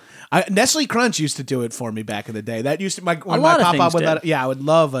 Nestle Crunch used to do it for me back in the day. That used to when my pop-up would let it, yeah, I would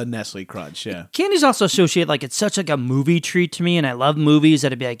love a Nestle Crunch. Yeah, candy's also associated like it's such like a movie treat to me, and I love movies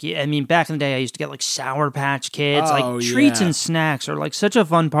that'd be like. I mean, back in the day, I used to get like Sour Patch Kids. Like treats and snacks are like such a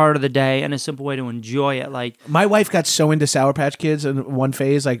fun part of the day and a simple way to enjoy it. Like my wife got so into Sour Patch Kids in one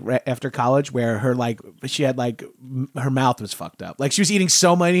phase, like after college, where her she had like her mouth was fucked up. Like she was eating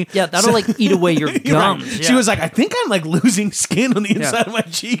so many. Yeah, that'll like eat away your gums. Right. Yeah. She was like, I think I'm like losing skin on the inside of my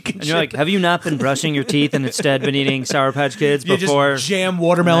cheek. And you're like, have you not been brushing your teeth and instead been eating Sour Patch Kids before? Just jam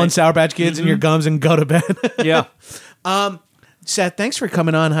watermelon Sour Patch Kids in your gums and go to bed. Yeah. Seth, thanks for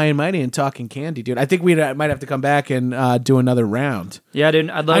coming on High and Mighty and talking candy, dude. I think we might have to come back and do another round. Yeah, dude.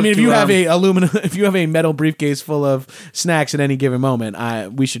 I'd love. I mean, if you have if you have a metal briefcase full of snacks at any given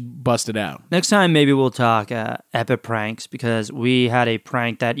moment, we should bust it out. Next time, maybe we'll talk epic pranks because we had a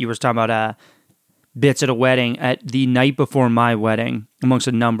prank that you were talking about. Bits at a wedding at the night before my wedding, amongst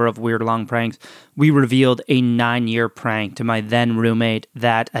a number of weird long pranks, we revealed a 9-year prank to my then roommate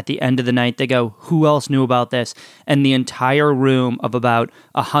that at the end of the night, they go, who else knew about this? And the entire room of about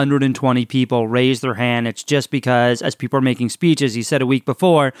 120 people raised their hand. It's just because as people are making speeches, he said a week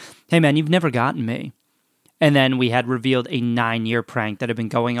before, hey man, you've never gotten me. And then we had revealed a 9-year prank that had been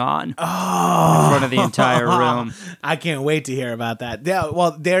going on in front of the entire room. I can't wait to hear about that. Yeah,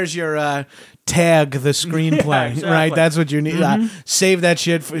 well, there's your tag the screenplay, exactly. Right? That's what you need. Save that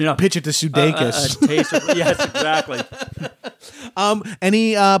shit. Pitch it to Sudeikis. Yes, exactly.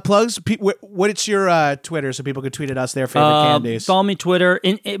 Any plugs? What's your Twitter so people can tweet at us their favorite candies? Follow me Twitter.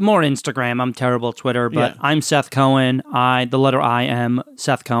 More Instagram. I'm terrible at Twitter, but I'm Seth Cohen. The letter I am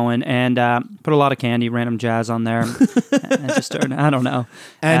Seth Cohen, and put a lot of candy, random jazz on there. I don't know.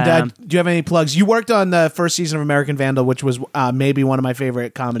 And do you have any plugs? You worked on the first season of American Vandal, which was maybe one of my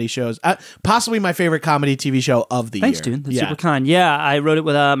favorite comedy shows. Possibly my favorite comedy TV show of the year. Thanks, dude. That's super kind. Yeah, I wrote it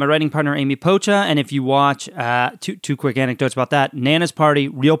with my writing partner, Amy Pocha. And if you watch, two quick anecdotes about that. Nana's party,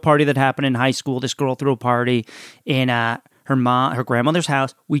 real party that happened in high school. This girl threw a party in her grandmother's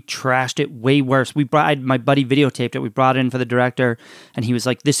house. We trashed it way worse. My buddy videotaped it. We brought it in for the director, and he was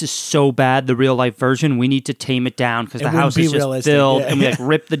like, "This is so bad, the real life version. We need to tame it down because the house is just filled." Yeah. And we like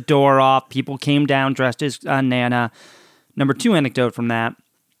ripped the door off. People came down dressed as Nana. Number 2 anecdote from that.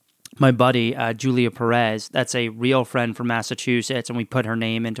 my buddy, Julia Perez, that's a real friend from Massachusetts, and we put her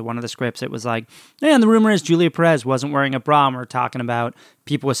name into one of the scripts. It was like, and the rumor is Julia Perez wasn't wearing a bra, and we were talking about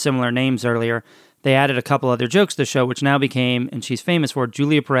people with similar names earlier. They added a couple other jokes to the show, which now became, and she's famous for,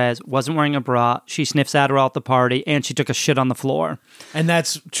 Julia Perez wasn't wearing a bra, she sniffs Adderall at the party, and she took a shit on the floor. And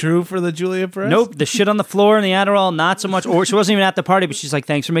that's true for the Julia Perez? Nope, the shit on the floor and the Adderall, not so much. Or she wasn't even at the party, but she's like,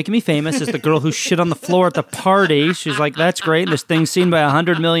 thanks for making me famous. As the girl who shit on the floor at the party. She's like, that's great. And this thing's seen by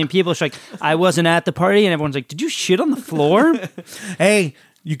 100 million people. She's like, I wasn't at the party. And everyone's like, did you shit on the floor? Hey,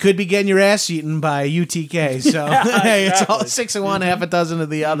 you could be getting your ass eaten by UTK. So hey, it's all 6 of one, half a dozen of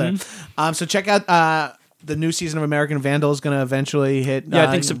the other. So check out the new season of American Vandal is going to eventually hit. Yeah,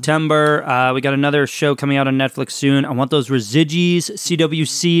 I think September. We got another show coming out on Netflix soon. I want those Residues, CW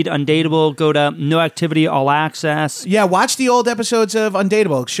Seed, Undateable. Go to No Activity, All Access. Yeah, watch the old episodes of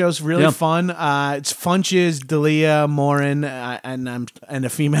Undateable. The show's really fun. It's Funches, Dalia, Morin, and a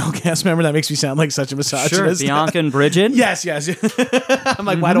female cast member. That makes me sound like such a misogynist. Sure, Bianca and Bridget. Yes. I'm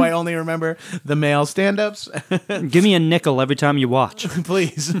like, why do I only remember the male stand-ups? Give me a nickel every time you watch.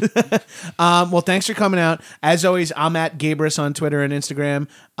 Please. Well, thanks for coming out. As always, I'm at Gabrus on Twitter and Instagram.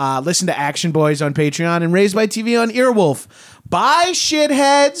 Listen to Action Boys on Patreon and Raised by TV on Earwolf. Bye,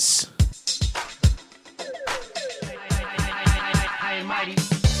 shitheads.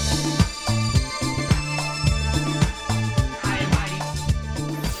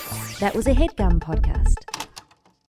 That was a HeadGum podcast.